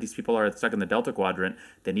 And here these people are stuck in the Delta Quadrant.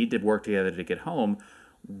 They need to work together to get home.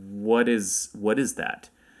 What is that?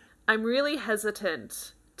 I'm really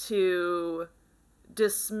hesitant to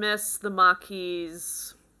dismiss the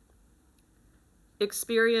Maquis'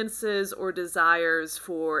 experiences or desires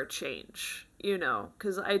for change,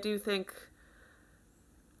 because I do think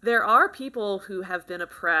there are people who have been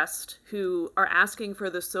oppressed who are asking for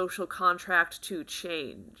the social contract to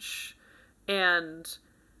change. And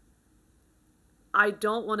I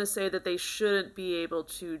don't want to say that they shouldn't be able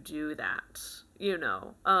to do that, you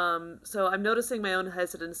know. So I'm noticing my own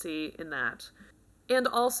hesitancy in that. And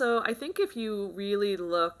also, I think if you really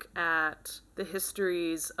look at the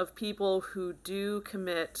histories of people who do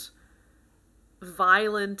commit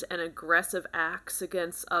violent and aggressive acts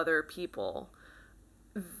against other people,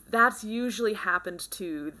 that's usually happened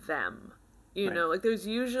to them. You know, like there's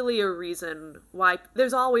usually a reason why,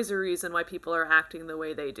 there's always a reason why people are acting the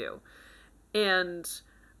way they do. And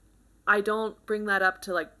I don't bring that up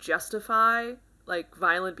to like justify like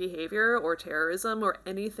violent behavior or terrorism or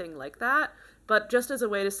anything like that, but just as a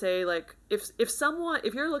way to say, like, if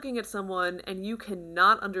you're looking at someone and you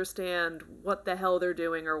cannot understand what the hell they're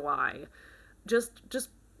doing or why, just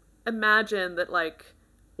imagine that, like,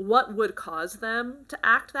 what would cause them to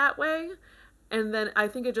act that way. And then I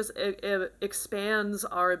think it expands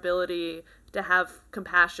our ability to have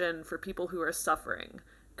compassion for people who are suffering.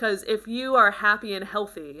 Because if you are happy and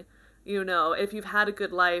healthy, you know, if you've had a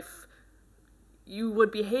good life, you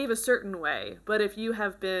would behave a certain way. But if you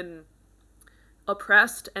have been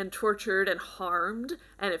oppressed and tortured and harmed,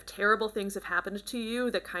 and if terrible things have happened to you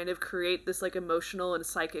that kind of create this like emotional and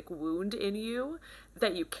psychic wound in you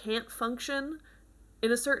that you can't function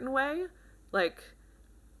in a certain way, like,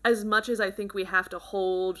 as much as I think we have to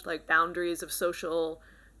hold like boundaries of social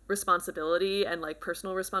responsibility and like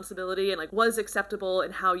personal responsibility and like what is acceptable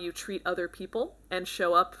in how you treat other people and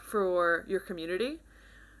show up for your community,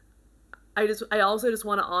 I also just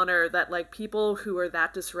want to honor that like people who are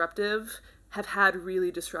that disruptive have had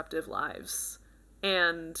really disruptive lives,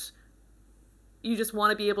 and you just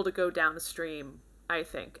want to be able to go downstream, I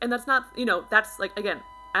think. And that's not, you know, that's like, again,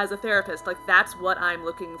 as a therapist, like that's what I'm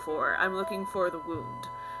looking for. I'm looking for the wound.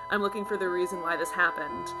 I'm looking for the reason why this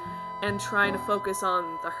happened, and trying to focus on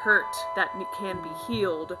the hurt that can be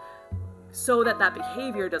healed so that that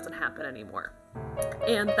behavior doesn't happen anymore.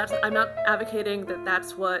 And I'm not advocating that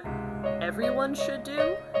that's what everyone should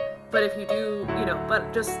do, but if you do, you know,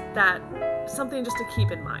 but just that, something just to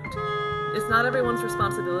keep in mind. It's not everyone's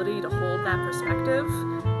responsibility to hold that perspective,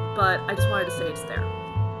 but I just wanted to say it's there.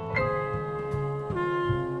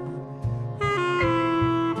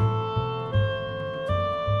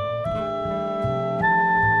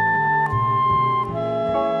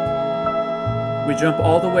 We jump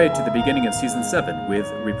all the way to the beginning of Season 7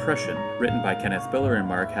 with Repression, written by Kenneth Biller and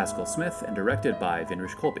Mark Haskell Smith and directed by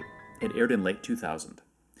Vinrich Kolbe. It aired in late 2000.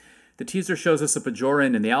 The teaser shows us a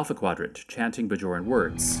Bajoran in the Alpha Quadrant, chanting Bajoran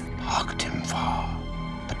words.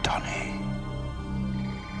 Hogtimfar, Badone.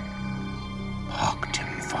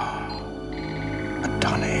 Hogtimfar,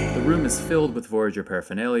 Badone. The room is filled with Voyager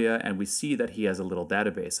paraphernalia, and we see that he has a little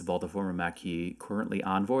database of all the former Maquis currently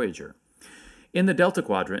on Voyager. In the Delta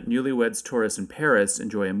Quadrant, newlyweds Taurus and Paris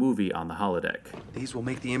enjoy a movie on the holodeck. These will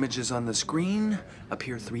make the images on the screen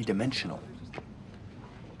appear three-dimensional.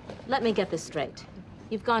 Let me get this straight.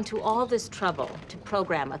 You've gone to all this trouble to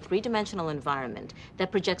program a three-dimensional environment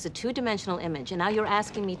that projects a two-dimensional image, and now you're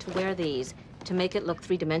asking me to wear these to make it look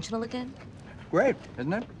three-dimensional again? Great,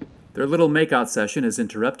 isn't it? Their little makeout session is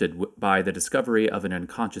interrupted by the discovery of an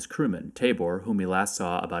unconscious crewman, Tabor, whom we last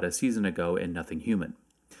saw about a season ago in Nothing Human.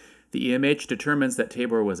 The EMH determines that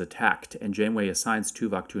Tabor was attacked, and Janeway assigns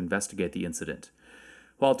Tuvok to investigate the incident.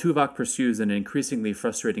 While Tuvok pursues an increasingly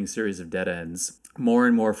frustrating series of dead ends, more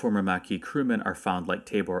and more former Maquis crewmen are found like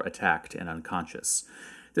Tabor attacked and unconscious.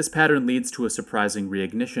 This pattern leads to a surprising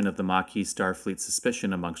reignition of the Maquis Starfleet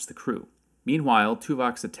suspicion amongst the crew. Meanwhile,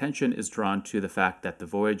 Tuvok's attention is drawn to the fact that the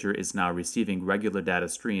Voyager is now receiving regular data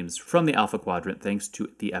streams from the Alpha Quadrant thanks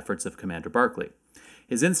to the efforts of Commander Barclay.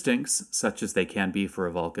 His instincts, such as they can be for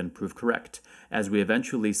a Vulcan, prove correct, as we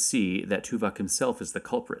eventually see that Tuvok himself is the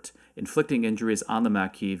culprit, inflicting injuries on the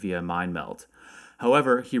Maquis via mind meld.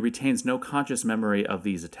 However, he retains no conscious memory of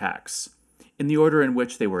these attacks. In the order in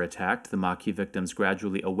which they were attacked, the Maquis victims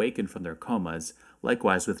gradually awaken from their comas,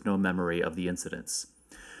 likewise with no memory of the incidents.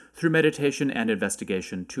 Through meditation and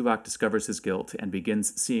investigation, Tuvok discovers his guilt and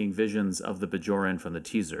begins seeing visions of the Bajoran from the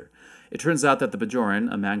teaser. It turns out that the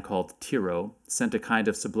Bajoran, a man called Tiro, sent a kind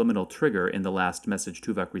of subliminal trigger in the last message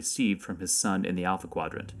Tuvok received from his son in the Alpha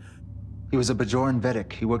Quadrant. He was a Bajoran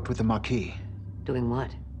Vedic. He worked with the Maquis. Doing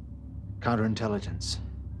what? Counterintelligence.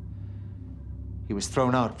 He was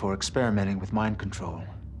thrown out for experimenting with mind control.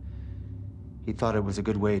 He thought it was a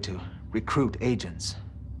good way to recruit agents.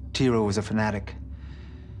 Tiro was a fanatic.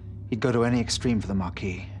 He'd go to any extreme for the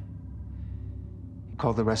Maquis. He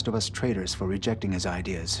called the rest of us traitors for rejecting his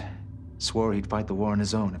ideas. Swore he'd fight the war on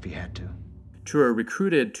his own if he had to. Truro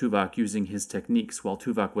recruited Tuvok using his techniques while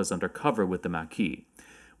Tuvok was undercover with the Maquis.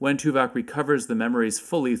 When Tuvok recovers the memories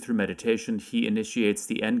fully through meditation, he initiates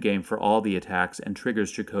the endgame for all the attacks and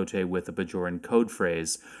triggers Chakotay with a Bajoran code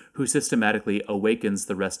phrase, who systematically awakens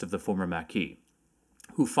the rest of the former Maquis,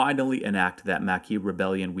 who finally enact that Maquis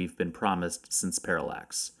rebellion we've been promised since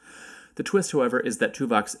Parallax. The twist, however, is that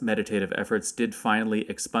Tuvok's meditative efforts did finally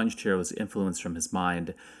expunge Tiro's influence from his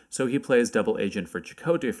mind, so he plays double agent for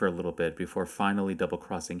Chakotay for a little bit before finally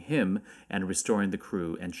double-crossing him and restoring the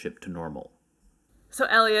crew and ship to normal. So,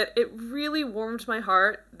 Elliot, it really warmed my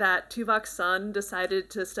heart that Tuvok's son decided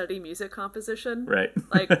to study music composition. Right.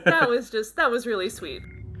 Like, that was really sweet.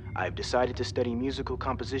 I've decided to study musical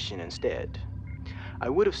composition instead. I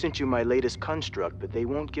would have sent you my latest construct, but they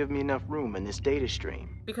won't give me enough room in this data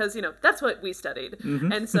stream. Because, that's what we studied.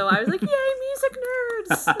 Mm-hmm. And so I was like, yay, music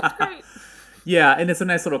nerds! That's great. Yeah, and it's a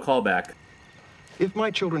nice little callback. If my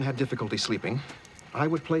children had difficulty sleeping, I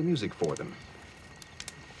would play music for them.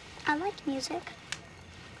 I like music.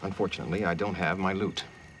 Unfortunately, I don't have my lute.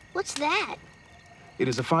 What's that? It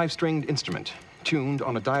is a 5-stringed instrument, tuned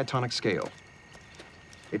on a diatonic scale.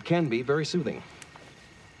 It can be very soothing.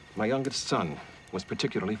 My youngest son was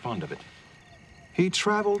particularly fond of it. He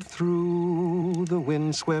traveled through the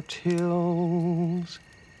windswept hills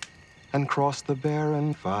and crossed the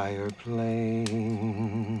barren fire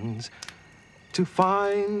plains to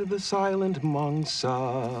find the silent monks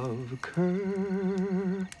of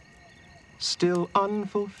Ker. Still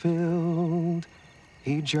unfulfilled,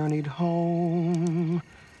 he journeyed home,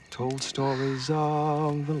 told stories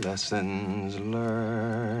of the lessons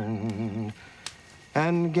learned,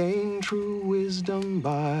 and gained true wisdom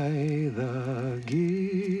by the giving.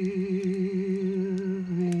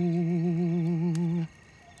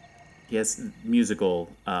 He has musical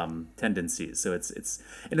tendencies, so it's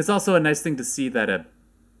also a nice thing to see that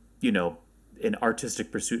an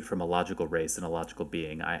artistic pursuit from a logical race and a logical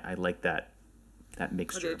being. I like that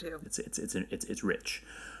mixture. I do too. It's rich.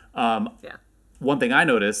 Yeah. One thing I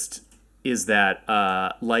noticed is that,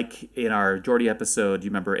 like in our Geordi episode,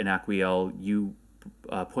 you remember in Aquiel, you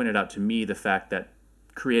pointed out to me the fact that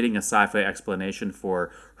creating a sci-fi explanation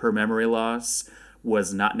for her memory loss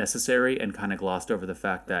was not necessary and kind of glossed over the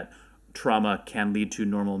fact that trauma can lead to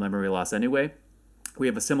normal memory loss anyway. We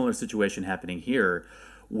have a similar situation happening here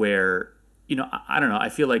where, I don't know, I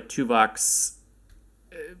feel like Tuvok's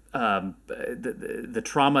the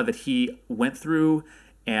trauma that he went through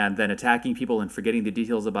and then attacking people and forgetting the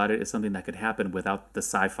details about it is something that could happen without the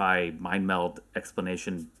sci-fi mind meld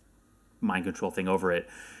explanation, mind control thing over it.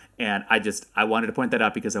 And I wanted to point that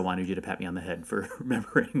out because I wanted you to pat me on the head for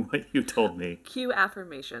remembering what you told me. Cue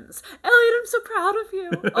affirmations. Elliot, I'm so proud of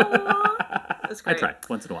you. Oh, that's great. I try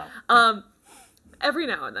once in a while. Every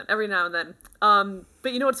now and then.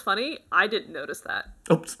 But you know what's funny? I didn't notice that.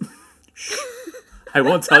 Oops. I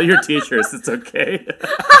won't tell your teachers. It's okay.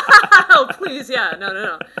 Oh, please, yeah.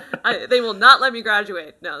 No. They will not let me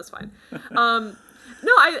graduate. No, that's fine. No,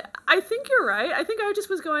 I think you're right. I think I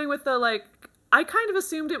just was going with the, I kind of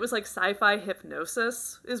assumed it was sci-fi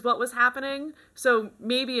hypnosis is what was happening. So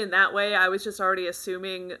maybe in that way, I was just already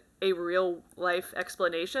assuming a real life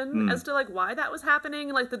explanation as to why that was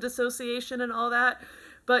happening, the dissociation and all that.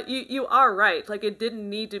 But you are right. It didn't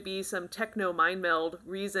need to be some techno mind meld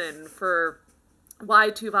reason for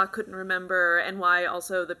why Tuvok couldn't remember and why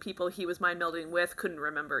also the people he was mind melding with couldn't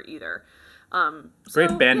remember either.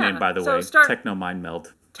 Great band name, by the way. Techno Mind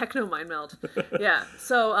Meld. Techno Mind Meld. Yeah.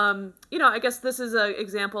 So, I guess this is an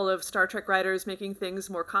example of Star Trek writers making things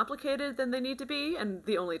more complicated than they need to be, and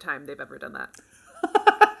the only time they've ever done that.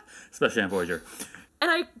 Especially on Voyager. And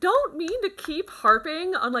I don't mean to keep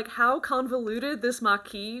harping on how convoluted this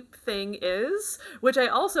Maquis thing is, which I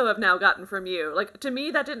also have now gotten from you. To me,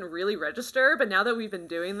 that didn't really register, but now that we've been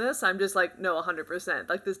doing this, I'm just no,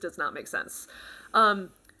 100%. This does not make sense. What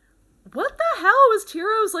the hell was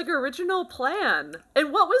Tiro's original plan?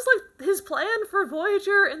 And what was his plan for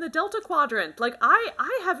Voyager in the Delta Quadrant? I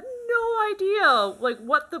have no idea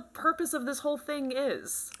what the purpose of this whole thing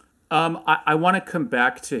is. I want to come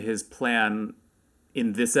back to his plan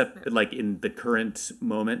in this in the current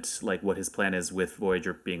moment, what his plan is with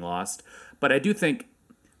Voyager being lost. But I do think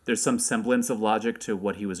there's some semblance of logic to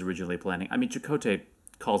what he was originally planning. I mean, Chakotay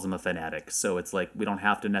calls him a fanatic, so it's we don't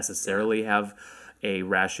have to necessarily have a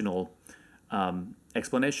rational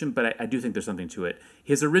explanation, but I do think there's something to it.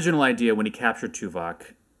 His original idea when he captured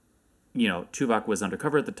Tuvok, Tuvok was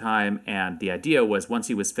undercover at the time, and the idea was once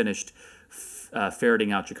he was finished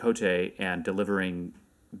ferreting out Chakotay and delivering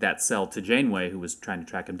that cell to Janeway, who was trying to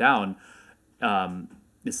track him down,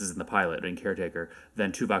 this is in the pilot, in Caretaker,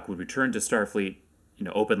 then Tuvok would return to Starfleet,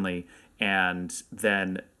 openly, and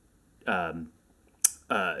then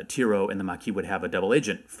Tiro and the Maquis would have a double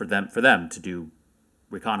agent for them to do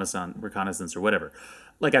reconnaissance or whatever.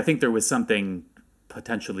 Like, I think there was something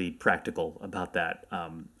potentially practical about that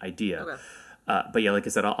idea. Okay. But yeah, like I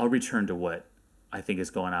said, I'll return to what I think is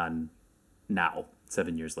going on now,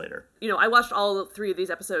 7 years later. I watched all 3 of these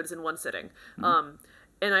episodes in one sitting.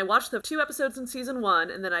 And I watched the 2 episodes in season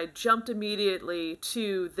 1, and then I jumped immediately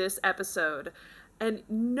to this episode. And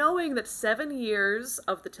knowing that 7 years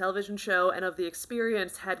of the television show and of the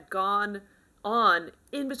experience had gone on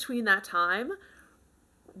in between that time,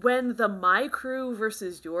 when the my crew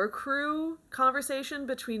versus your crew conversation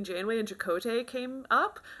between Janeway and Chakotay came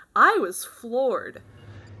up, I was floored.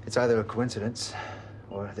 It's either a coincidence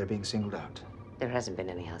or they're being singled out. There hasn't been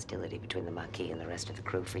any hostility between the Maquis and the rest of the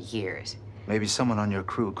crew for years. Maybe someone on your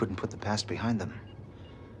crew couldn't put the past behind them.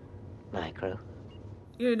 My crew?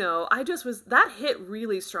 That hit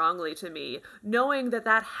really strongly to me, knowing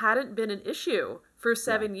that hadn't been an issue for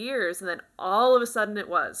 7 years, and then all of a sudden it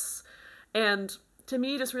was. And to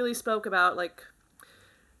me, just really spoke about, like,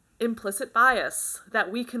 implicit bias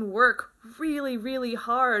that we can work really, really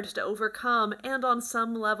hard to overcome, and on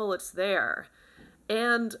some level it's there.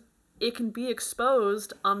 And it can be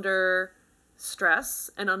exposed under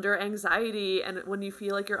stress and under anxiety, and when you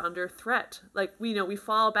feel like you're under threat. Like, we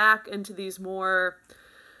fall back into these more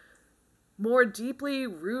deeply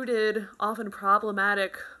rooted, often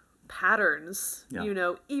problematic patterns,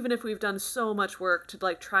 even if we've done so much work to,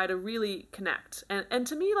 like, try to really connect. And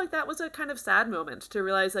to me, like, that was a kind of sad moment to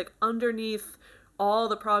realize, like, underneath all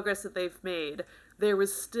the progress that they've made, there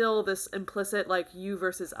was still this implicit, like, you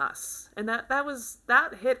versus us. And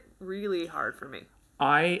that hit really hard for me.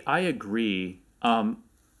 I agree.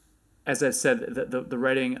 As I said, the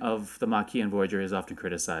writing of the Maquis and Voyager is often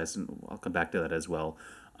criticized, and I'll come back to that as well.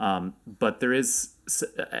 But there is,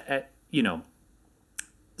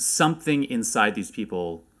 something inside these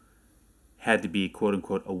people had to be, quote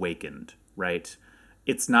unquote, awakened, right?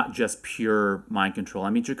 It's not just pure mind control. I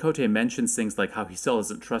mean, Chakotay mentions things like how he still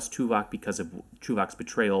doesn't trust Tuvok because of Tuvok's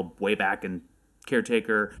betrayal way back in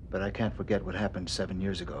Caretaker. But I can't forget what happened 7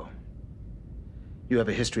 years ago. You have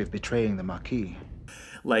a history of betraying the Maquis.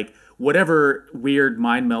 Like, whatever weird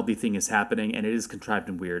mind meldy thing is happening, and it is contrived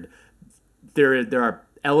and weird, there are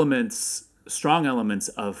strong elements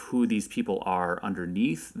of who these people are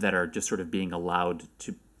underneath that are just sort of being allowed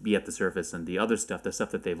to be at the surface, and the other stuff, the stuff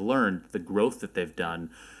that they've learned, the growth that they've done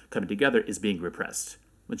coming together, is being repressed,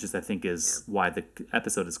 which is, I think, is why the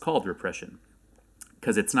episode is called Repression.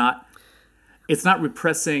 Because it's not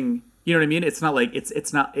repressing. You know what I mean? It's not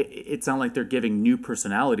like they're giving new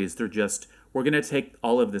personalities. They're just, we're going to take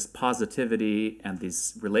all of this positivity and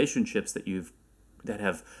these relationships that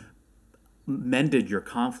have mended your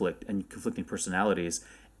conflict and conflicting personalities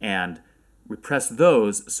and repress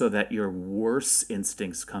those so that your worse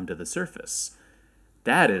instincts come to the surface.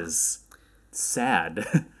 That is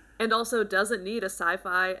sad. And also doesn't need a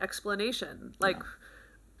sci-fi explanation. Like,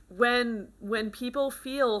 when people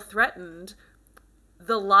feel threatened,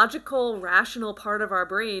 the logical, rational part of our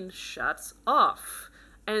brain shuts off.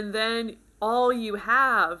 And then all you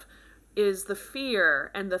have is the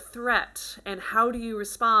fear and the threat, and how do you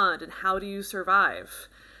respond, and how do you survive?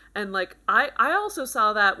 And, like, I also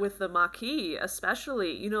saw that with the Maquis,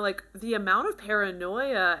 especially, like, the amount of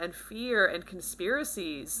paranoia and fear and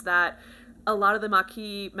conspiracies that a lot of the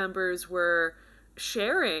Maquis members were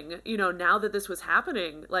sharing, now that this was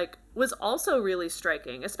happening, like, was also really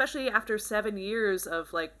striking, especially after 7 years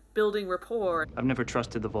of, like, building rapport. I've never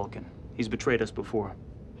trusted the Vulcan. He's betrayed us before.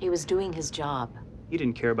 He was doing his job. He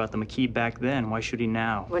didn't care about the Maquis back then. Why should he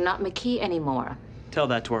now? We're not Maquis anymore. Tell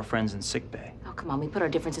that to our friends in sickbay. Oh, come on. We put our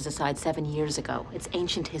differences aside 7 years ago. It's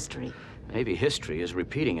ancient history. Maybe history is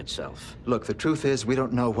repeating itself. Look, the truth is, we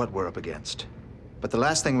don't know what we're up against. But the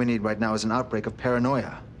last thing we need right now is an outbreak of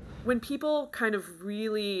paranoia. When people kind of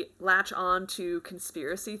really latch on to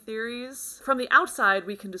conspiracy theories, from the outside,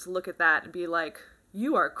 we can just look at that and be like,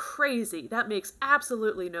 you are crazy. That makes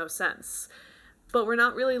absolutely no sense. But we're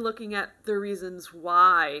not really looking at the reasons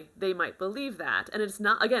why they might believe that. And it's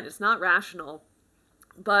not rational.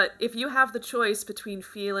 But if you have the choice between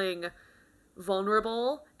feeling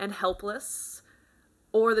vulnerable and helpless,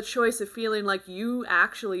 or the choice of feeling like you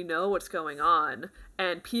actually know what's going on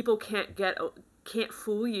and people can't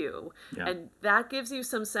fool you, and that gives you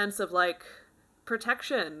some sense of, like,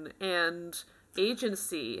 protection and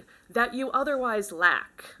agency that you otherwise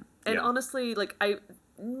lack. And honestly, like,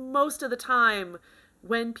 most of the time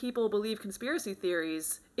when people believe conspiracy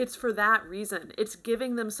theories, it's for that reason. It's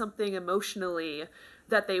giving them something emotionally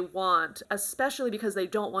that they want, especially because they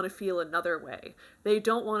don't want to feel another way. They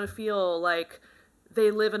don't want to feel like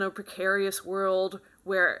they live in a precarious world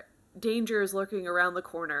where danger is lurking around the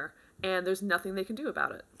corner and there's nothing they can do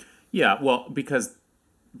about it. Yeah, well, because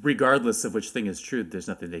regardless of which thing is true, there's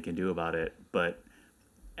nothing they can do about it. But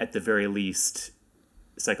at the very least,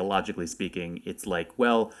 psychologically speaking, it's like,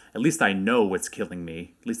 well, at least I know what's killing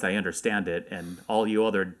me. At least I understand it. And all you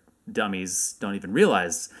other dummies don't even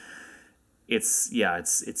realize it's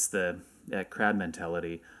the crab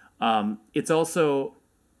mentality. It's also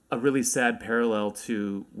a really sad parallel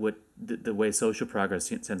to what the way social progress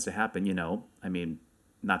tends to happen. You know, I mean,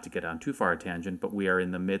 not to get on too far a tangent, but we are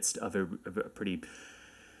in the midst of a pretty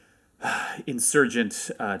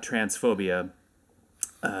insurgent transphobia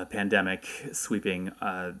pandemic sweeping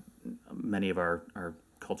many of our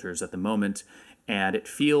cultures at the moment, and it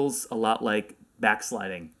feels a lot like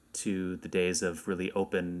backsliding to the days of really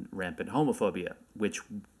open, rampant homophobia, which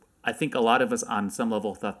I think a lot of us on some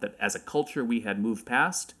level thought that as a culture we had moved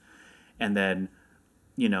past, and then,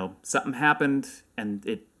 you know, something happened and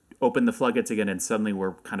it opened the floodgates again, and suddenly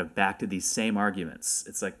we're kind of back to these same arguments.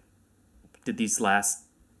 It's like, did these last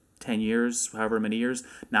 10 years, however many years,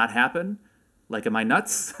 not happen? Like, am I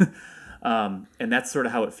nuts? And that's sort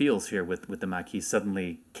of how it feels here with the Maquis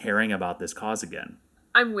suddenly caring about this cause again.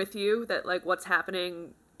 I'm with you that, like, what's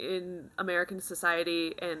happening in American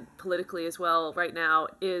society and politically as well right now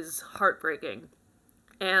is heartbreaking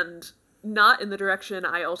and not in the direction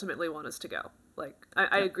I ultimately want us to go. Like,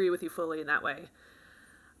 I agree with you fully in that way.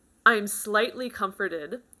 I'm slightly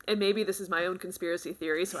comforted, and maybe this is my own conspiracy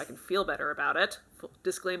theory so I can feel better about it.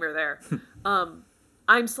 Disclaimer there.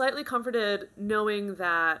 I'm slightly comforted knowing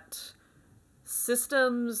that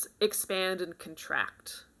systems expand and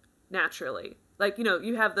contract naturally. Like, you know,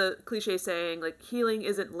 you have the cliche saying, like, healing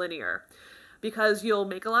isn't linear, because you'll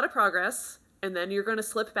make a lot of progress and then you're going to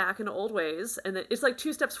slip back into old ways. And then it's like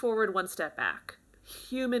 2 steps forward, 1 step back.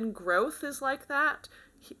 Human growth is like that.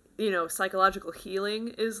 You know, psychological healing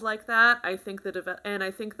is like that. I think and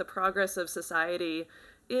I think the progress of society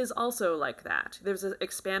is also like that. There's an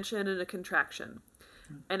expansion and a contraction.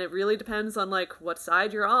 And it really depends on, like, what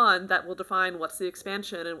side you're on that will define what's the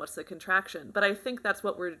expansion and what's the contraction. But I think that's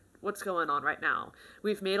what's going on right now.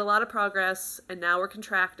 We've made a lot of progress and now we're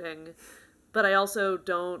contracting, but I also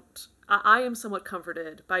I am somewhat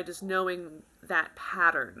comforted by just knowing that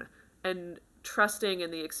pattern and trusting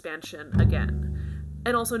in the expansion again.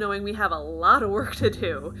 And also knowing we have a lot of work to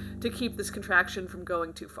do to keep this contraction from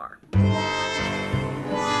going too far.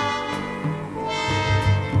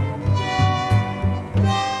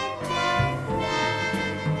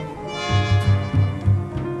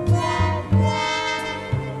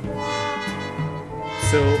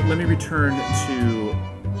 So let me return to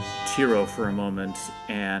Tiro for a moment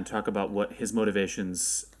and talk about what his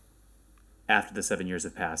motivations after the 7 years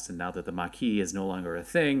have passed, and now that the Maquis is no longer a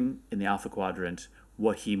thing in the Alpha Quadrant,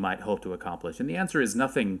 what he might hope to accomplish. And the answer is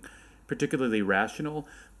nothing particularly rational,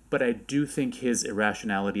 but I do think his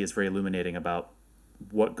irrationality is very illuminating about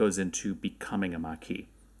what goes into becoming a Maquis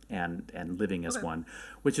and living as one,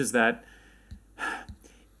 which is that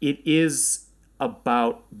it is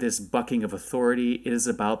about this bucking of authority. It is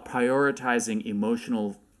about prioritizing an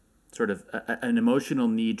emotional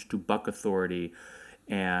need to buck authority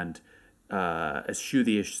and eschew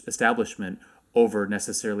the establishment over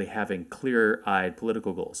necessarily having clear-eyed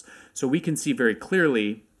political goals. So we can see very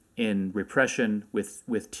clearly in repression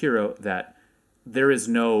with Tiro that there is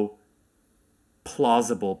no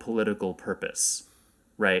plausible political purpose,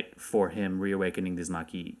 right, for him reawakening these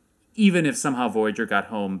Maquis. Even if somehow Voyager got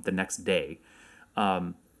home the next day,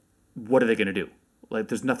 what are they going to do? Like,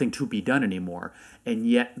 there's nothing to be done anymore. And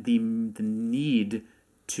yet the need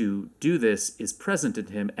to do this is present in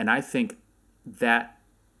him, and I think that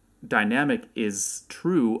dynamic is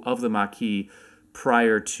true of the Maquis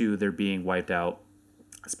prior to their being wiped out.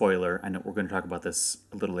 Spoiler, I know we're going to talk about this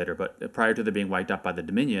a little later, but prior to their being wiped out by the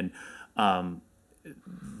Dominion,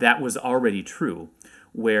 that was already true,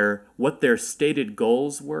 where what their stated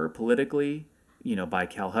goals were politically, you know, by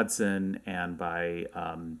Cal Hudson and by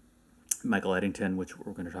Michael Eddington, which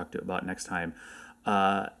we're going to talk about next time,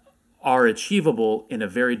 are achievable in a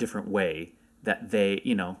very different way. That they,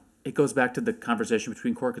 you know, it goes back to the conversation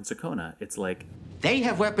between Quark and Sakona. It's like, they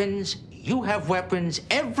have weapons, you have weapons,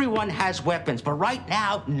 everyone has weapons, but right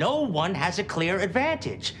now, no one has a clear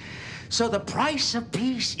advantage. So the price of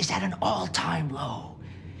peace is at an all-time low.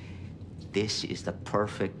 This is the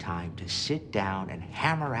perfect time to sit down and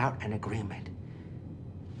hammer out an agreement.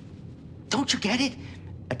 Don't you get it?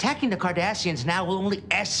 Attacking the Cardassians now will only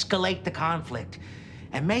escalate the conflict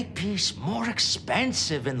and make peace more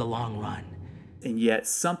expensive in the long run. And yet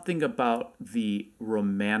something about the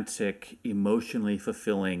romantic, emotionally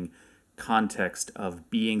fulfilling context of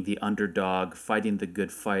being the underdog, fighting the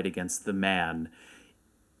good fight against the man,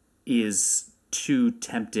 is too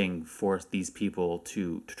tempting for these people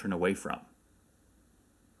to turn away from.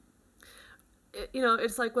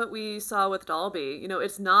 It's like what we saw with Dalby.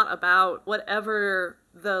 It's not about whatever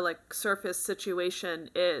the like surface situation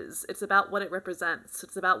is. It's about what it represents.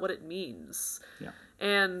 It's about what it means. Yeah.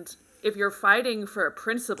 And if you're fighting for a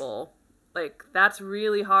principle, like that's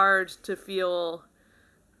really hard to feel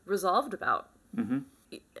resolved about. Mm-hmm.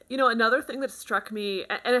 Another thing that struck me,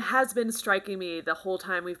 and it has been striking me the whole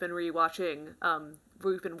time we've been watching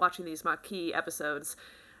these Maquis episodes,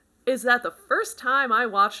 is that the first time I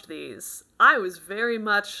watched these, I was very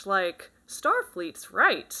much like, Starfleet's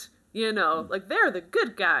right. Like they're the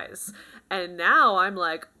good guys. And now I'm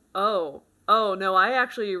like, oh no, I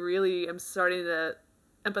actually really am starting to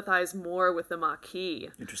empathize more with the Maquis.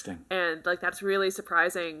 Interesting. And like that's really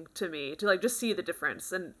surprising to me to like just see the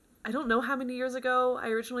difference. And I don't know how many years ago I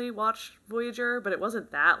originally watched Voyager, but it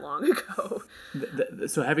wasn't that long ago.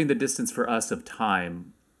 So having the distance for us of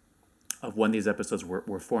time of when these episodes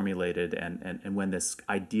were formulated and when this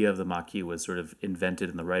idea of the Maquis was sort of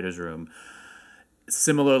invented in the writer's room,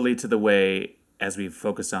 similarly to the way, as we've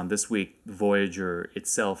focused on this week, Voyager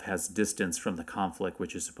itself has distance from the conflict,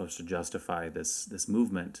 which is supposed to justify this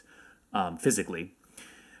movement physically.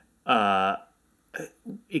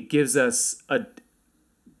 It gives us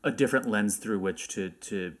a different lens through which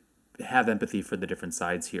to have empathy for the different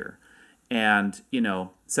sides here. And,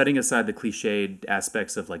 setting aside the cliched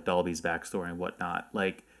aspects of like Dalby's backstory and whatnot,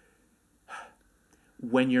 like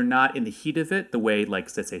when you're not in the heat of it, the way like,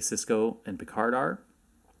 let's say Cisco and Picard are,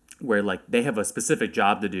 where like they have a specific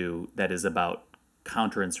job to do that is about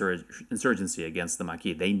counterinsurgency against the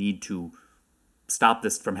Maquis. They need to stop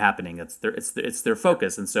this from happening. It's their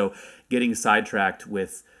focus. And so getting sidetracked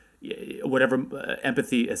with whatever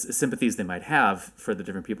sympathies they might have for the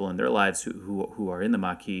different people in their lives who are in the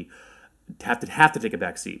Maquis have to take a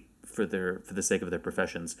back seat for the sake of their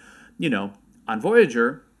professions. On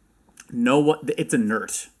Voyager, it's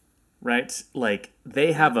inert, right? Like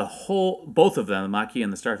they have both of them, the Maquis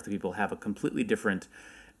and the Starfleet people, have a completely different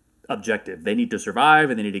objective. They need to survive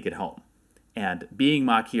and they need to get home. And being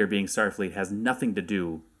Maquis or being Starfleet has nothing to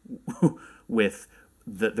do with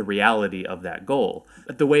the reality of that goal.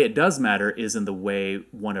 But the way it does matter is in the way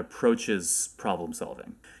one approaches problem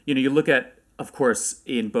solving. You look at, of course,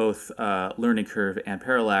 in both Learning Curve and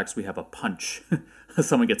Parallax, we have a punch.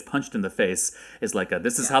 Someone gets punched in the face. It's like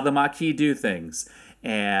this is how the Maquis do things.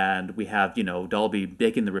 And we have, Dalby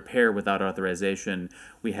making the repair without authorization.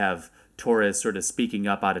 We have Torres sort of speaking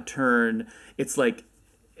up out of turn. It's like,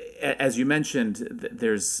 as you mentioned,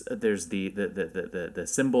 there's the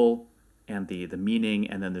symbol and the meaning,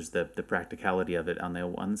 and then there's the practicality of it on the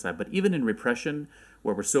one side. But even in Repression,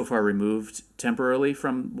 where we're so far removed temporarily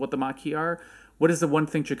from what the Maquis are, what is the one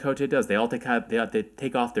thing Chakotay does? They all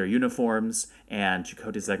take off their uniforms, and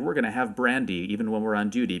Chakotay's like, we're going to have brandy even when we're on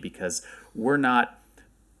duty because we're not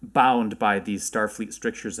bound by these Starfleet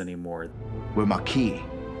strictures anymore. We're Maquis.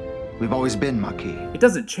 We've always been Maquis. It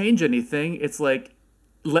doesn't change anything. It's like,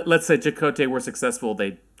 let's say Chakotay were successful.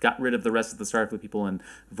 They got rid of the rest of the Starfleet people, and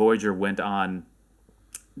Voyager went on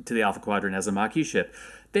to the Alpha Quadrant as a Maquis ship.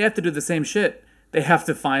 They have to do the same shit. They have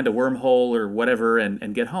to find a wormhole or whatever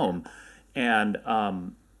and get home. And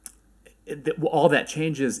all that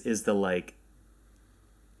changes is the like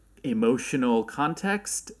emotional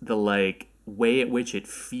context, the like way at which it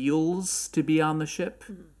feels to be on the ship.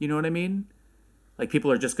 Mm-hmm. You know what I mean? Like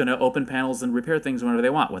people are just going to open panels and repair things whenever they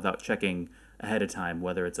want without checking ahead of time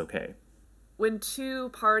whether it's okay. When two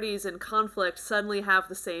parties in conflict suddenly have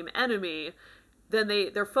the same enemy, then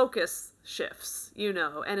their focus shifts,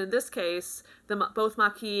 And in this case, both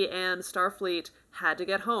Maquis and Starfleet had to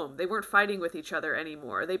get home. They weren't fighting with each other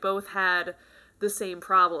anymore. They both had the same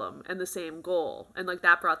problem and the same goal, and like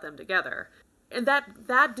that brought them together. And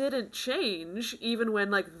that didn't change even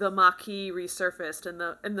when like the Maquis resurfaced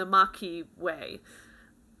in the Maquis way.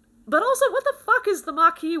 But also, what the fuck is the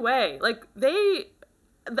Maquis way? Like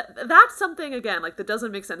that's something again like that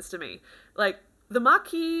doesn't make sense to me. Like the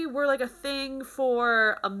Maquis were like a thing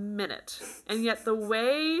for a minute, and yet the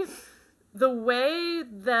way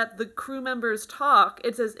that the crew members talk,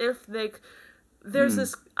 it's as if there's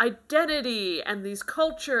this identity and these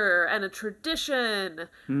culture and a tradition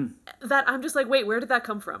that I'm just like, wait, where did that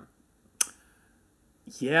come from?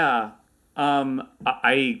 Yeah.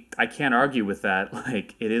 I can't argue with that.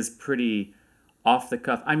 Like, it is pretty off the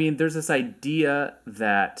cuff. I mean, there's this idea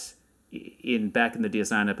that back in the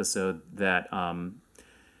DS9 episode that,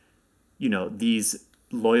 these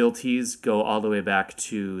loyalties go all the way back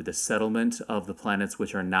to the settlement of the planets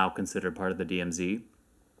which are now considered part of the DMZ.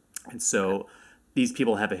 And so these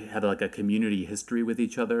people have like a community history with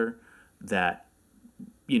each other that,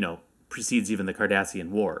 precedes even the Cardassian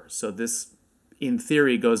War. So this, in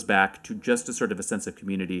theory, goes back to just a sort of a sense of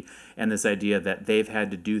community and this idea that they've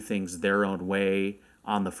had to do things their own way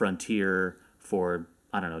on the frontier for,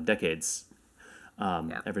 decades,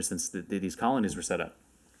 ever since these colonies were set up.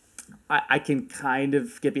 I can kind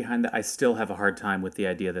of get behind that. I still have a hard time with the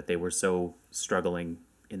idea that they were so struggling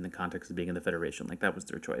in the context of being in the Federation. Like, that was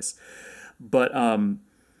their choice. But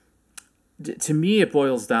to me, it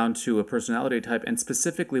boils down to a personality type, and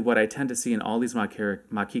specifically what I tend to see in all these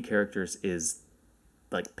Maquis characters is,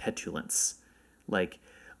 like, petulance. Like,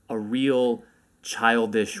 a real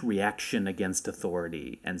childish reaction against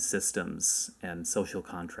authority and systems and social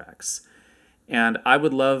contracts. And I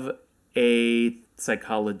would love a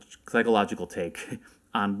psychological take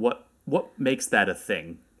on what makes that a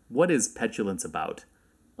thing. What is petulance about?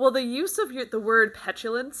 Well, the use of the word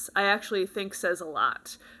petulance, I actually think says a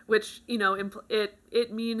lot, which,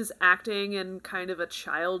 it means acting in kind of a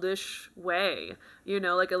childish way,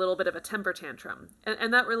 like a little bit of a temper tantrum.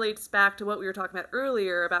 And that relates back to what we were talking about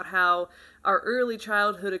earlier about how our early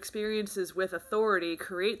childhood experiences with authority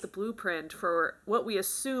create the blueprint for what we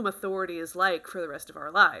assume authority is like for the rest of our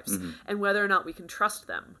lives, and whether or not we can trust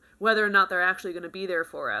them, whether or not they're actually going to be there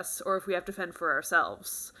for us, or if we have to fend for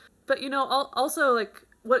ourselves. But, also, like,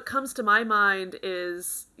 what comes to my mind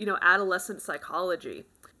is, adolescent psychology.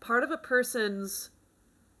 Part of a person's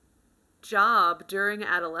job during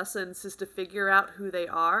adolescence is to figure out who they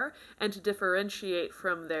are and to differentiate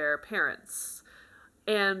from their parents.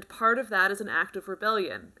 And part of that is an act of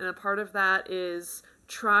rebellion. And a part of that is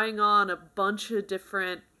trying on a bunch of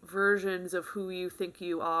different versions of who you think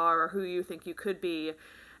you are or who you think you could be.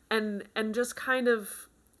 And just kind of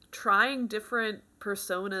trying different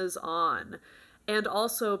personas on. And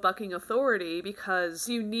also bucking authority because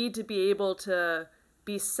you need to be able to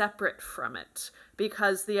be separate from it.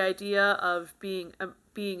 Because the idea of being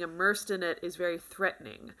immersed in it is very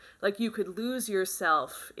threatening. Like, you could lose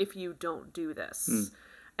yourself if you don't do this.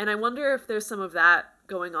 And I wonder if there's some of that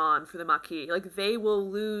going on for the Maquis. Like, they will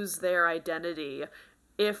lose their identity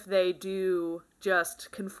if they do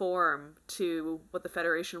just conform to what the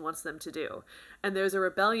Federation wants them to do. And there's a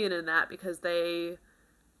rebellion in that because they...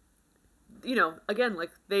 again,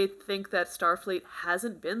 like, they think that Starfleet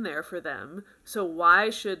hasn't been there for them, so why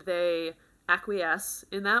should they acquiesce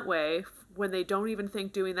in that way when they don't even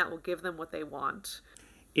think doing that will give them what they want?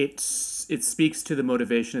 It speaks to the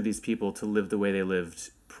motivation of these people to live the way they lived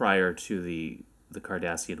prior to the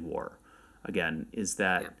Cardassian War. Again, is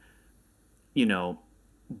that,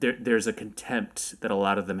 there's a contempt that a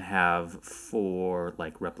lot of them have for,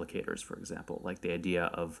 like, replicators, for example. Like, the idea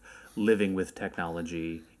of living with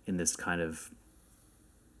technology in this kind of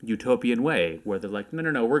utopian way where they're like,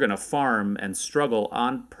 no, we're going to farm and struggle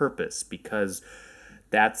on purpose because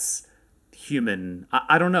that's human.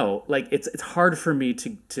 I don't know. Like, it's hard for me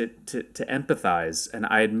to empathize. And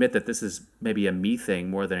I admit that this is maybe a me thing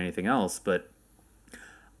more than anything else, but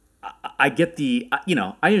I get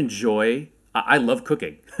I love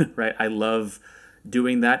cooking, right? I love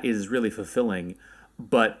doing that. It is really fulfilling.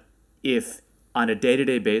 But if on a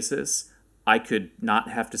day-to-day basis, I could not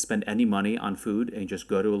have to spend any money on food and just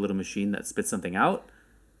go to a little machine that spits something out,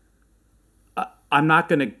 I'm not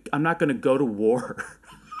gonna go to war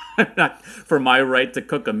for my right to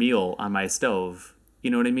cook a meal on my stove.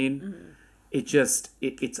 You know what I mean? Mm-hmm.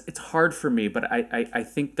 It's hard for me, but I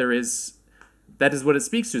think that is what it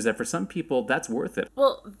speaks to, is that for some people that's worth it.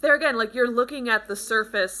 Well, there again, like, you're looking at the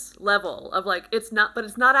surface level of, like, it's not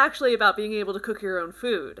actually about being able to cook your own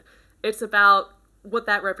food. It's about what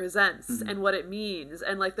that represents and what it means,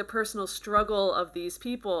 and, like, the personal struggle of these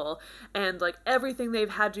people, and, like, everything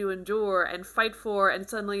they've had to endure and fight for, and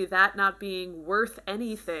suddenly that not being worth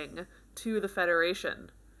anything to the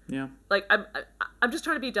Federation. Yeah. Like, I'm just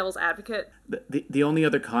trying to be devil's advocate. The only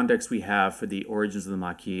other context we have for the origins of the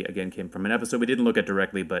Maquis, again, came from an episode we didn't look at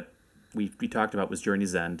directly, but we talked about, was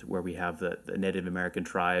Journey's End, where we have the Native American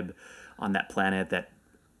tribe on that planet that,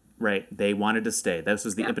 right, they wanted to stay. This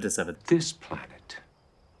was the impetus of it. This planet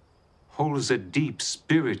holds a deep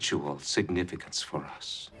spiritual significance for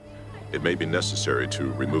us. It may be necessary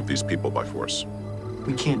to remove these people by force.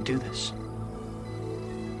 We can't do this.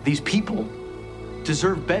 These people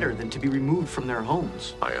deserve better than to be removed from their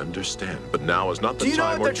homes. I understand, but now is not the time. Do you know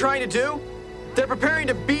what they're trying to do? They're preparing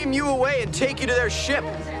to beam you away and take you to their ship.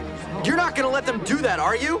 You're not going to let them do that,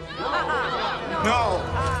 are you? No,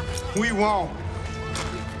 we won't.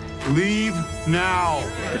 Leave now.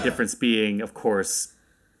 The difference being, of course,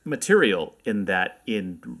 material in that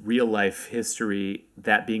in real life history,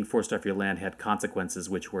 that being forced off your land had consequences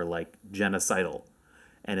which were like genocidal.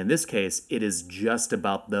 And in this case, it is just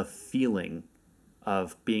about the feeling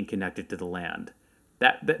of being connected to the land.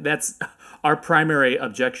 That's our primary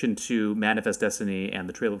objection to Manifest Destiny and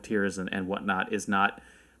the Trail of Tears and whatnot, is not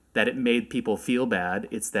that it made people feel bad.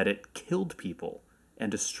 It's that it killed people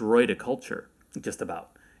and destroyed a culture, just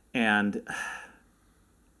about. And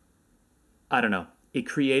I don't know. It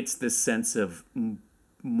creates this sense of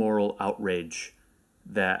moral outrage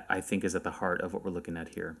that I think is at the heart of what we're looking at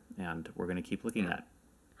here. And we're going to keep looking at.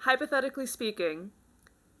 Hypothetically speaking,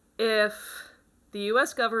 if the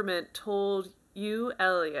U.S. government told you,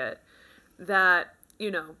 Elliot, that,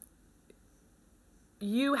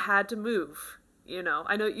 you had to move,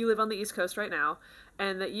 I know you live on the East Coast right now,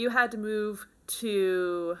 and that you had to move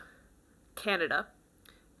to Canada,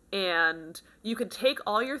 and you could take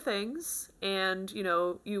all your things and,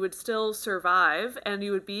 you would still survive and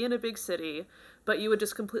you would be in a big city, but you would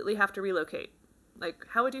just completely have to relocate. Like,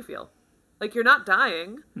 how would you feel? Like, you're not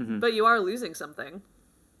dying, but you are losing something.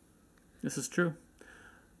 This is true.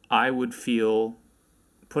 I would feel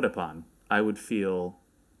put upon. I would feel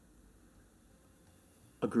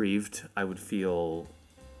aggrieved. I would feel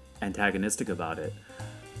antagonistic about it.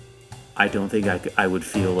 I don't think I would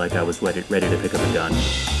feel like I was ready to pick up a gun.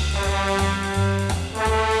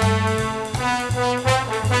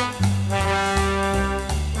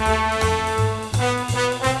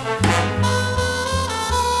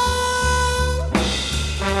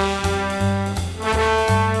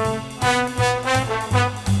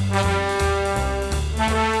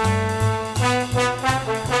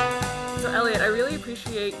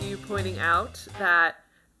 Pointing out that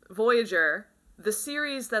Voyager, the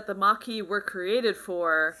series that the Maquis were created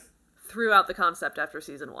for, threw out the concept after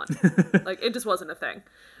season 1. Like, it just wasn't a thing.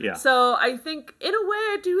 Yeah. So I think, in a way,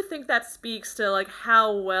 I do think that speaks to, like,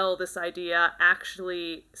 how well this idea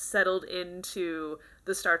actually settled into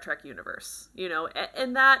the Star Trek universe,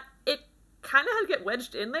 and that it kind of had to get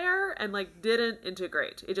wedged in there and, like, didn't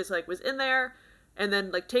integrate. It just, like, was in there and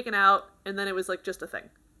then, like, taken out, and then it was, like, just a thing.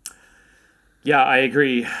 Yeah, I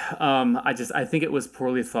agree. I think it was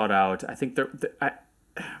poorly thought out. I think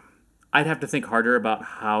I'd have to think harder about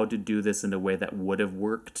how to do this in a way that would have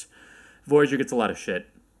worked. Voyager gets a lot of shit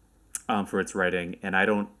for its writing, and I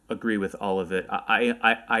don't agree with all of it.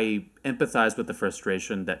 I empathize with the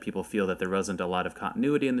frustration that people feel that there wasn't a lot of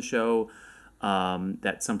continuity in the show,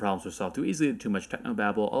 that some problems were solved too easily, too much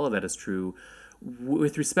technobabble. All of that is true.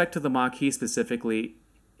 With respect to the Maquis specifically,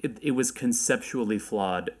 it was conceptually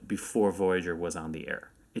flawed before Voyager was on the air.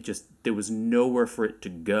 There was nowhere for it to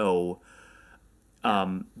go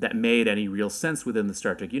that made any real sense within the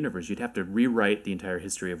Star Trek universe. You'd have to rewrite the entire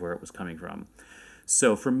history of where it was coming from.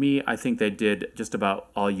 So for me, I think they did just about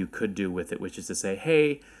all you could do with it, which is to say,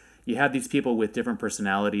 hey, you have these people with different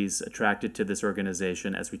personalities attracted to this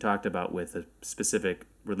organization, as we talked about, with a specific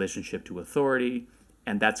relationship to authority,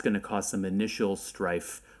 and that's going to cause some initial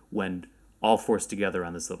strife when all forced together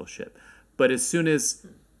on this little ship. But as soon as,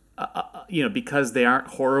 because they aren't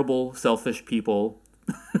horrible, selfish people,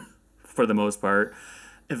 for the most part,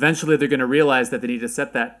 eventually they're going to realize that they need to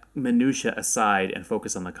set that minutia aside and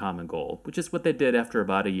focus on the common goal, which is what they did after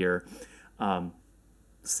about a year.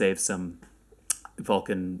 Save some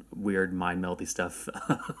Vulcan weird mind melty stuff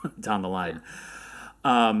down the line.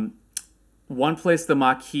 One place the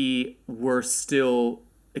Maquis were still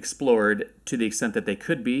explored to the extent that they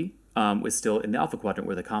could be, was still in the Alpha Quadrant,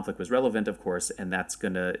 where the conflict was relevant, of course, and that's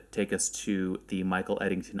going to take us to the Michael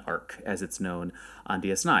Eddington arc, as it's known on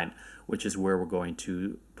DS9, which is where we're going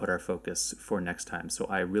to put our focus for next time. So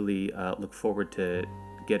I really look forward to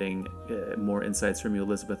getting more insights from you,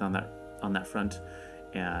 Elizabeth, on that front,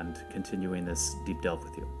 and continuing this deep delve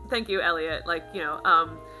with you. Thank you, Elliot.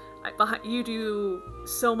 You do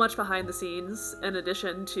so much behind the scenes in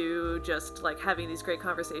addition to just like having these great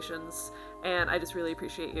conversations, and I just really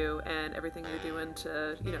appreciate you and everything you're doing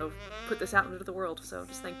to put this out into the world. So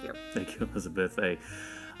just thank you. Thank you, Elizabeth.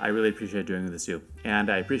 I really appreciate doing this too, and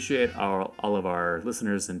I appreciate all of our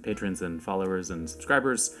listeners and patrons and followers and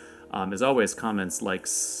subscribers. As always, comments,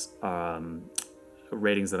 likes,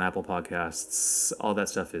 ratings on Apple Podcasts, all that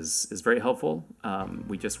stuff is very helpful.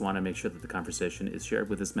 We just want to make sure that the conversation is shared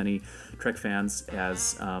with as many Trek fans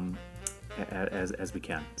as we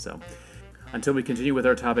can. So until we continue with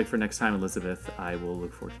our topic for next time, Elizabeth, I will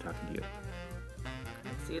look forward to talking to you.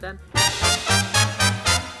 See you then.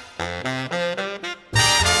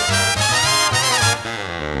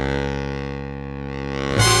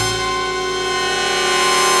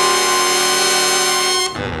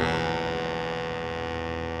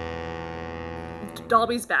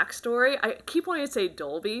 Dolby's backstory. I keep wanting to say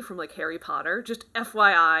Dolby from like Harry Potter, just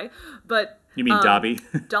FYI. But you mean Dobby?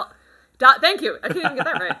 Thank you. I can't even get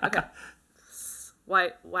that right. Okay.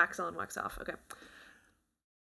 Wax on, wax off. Okay.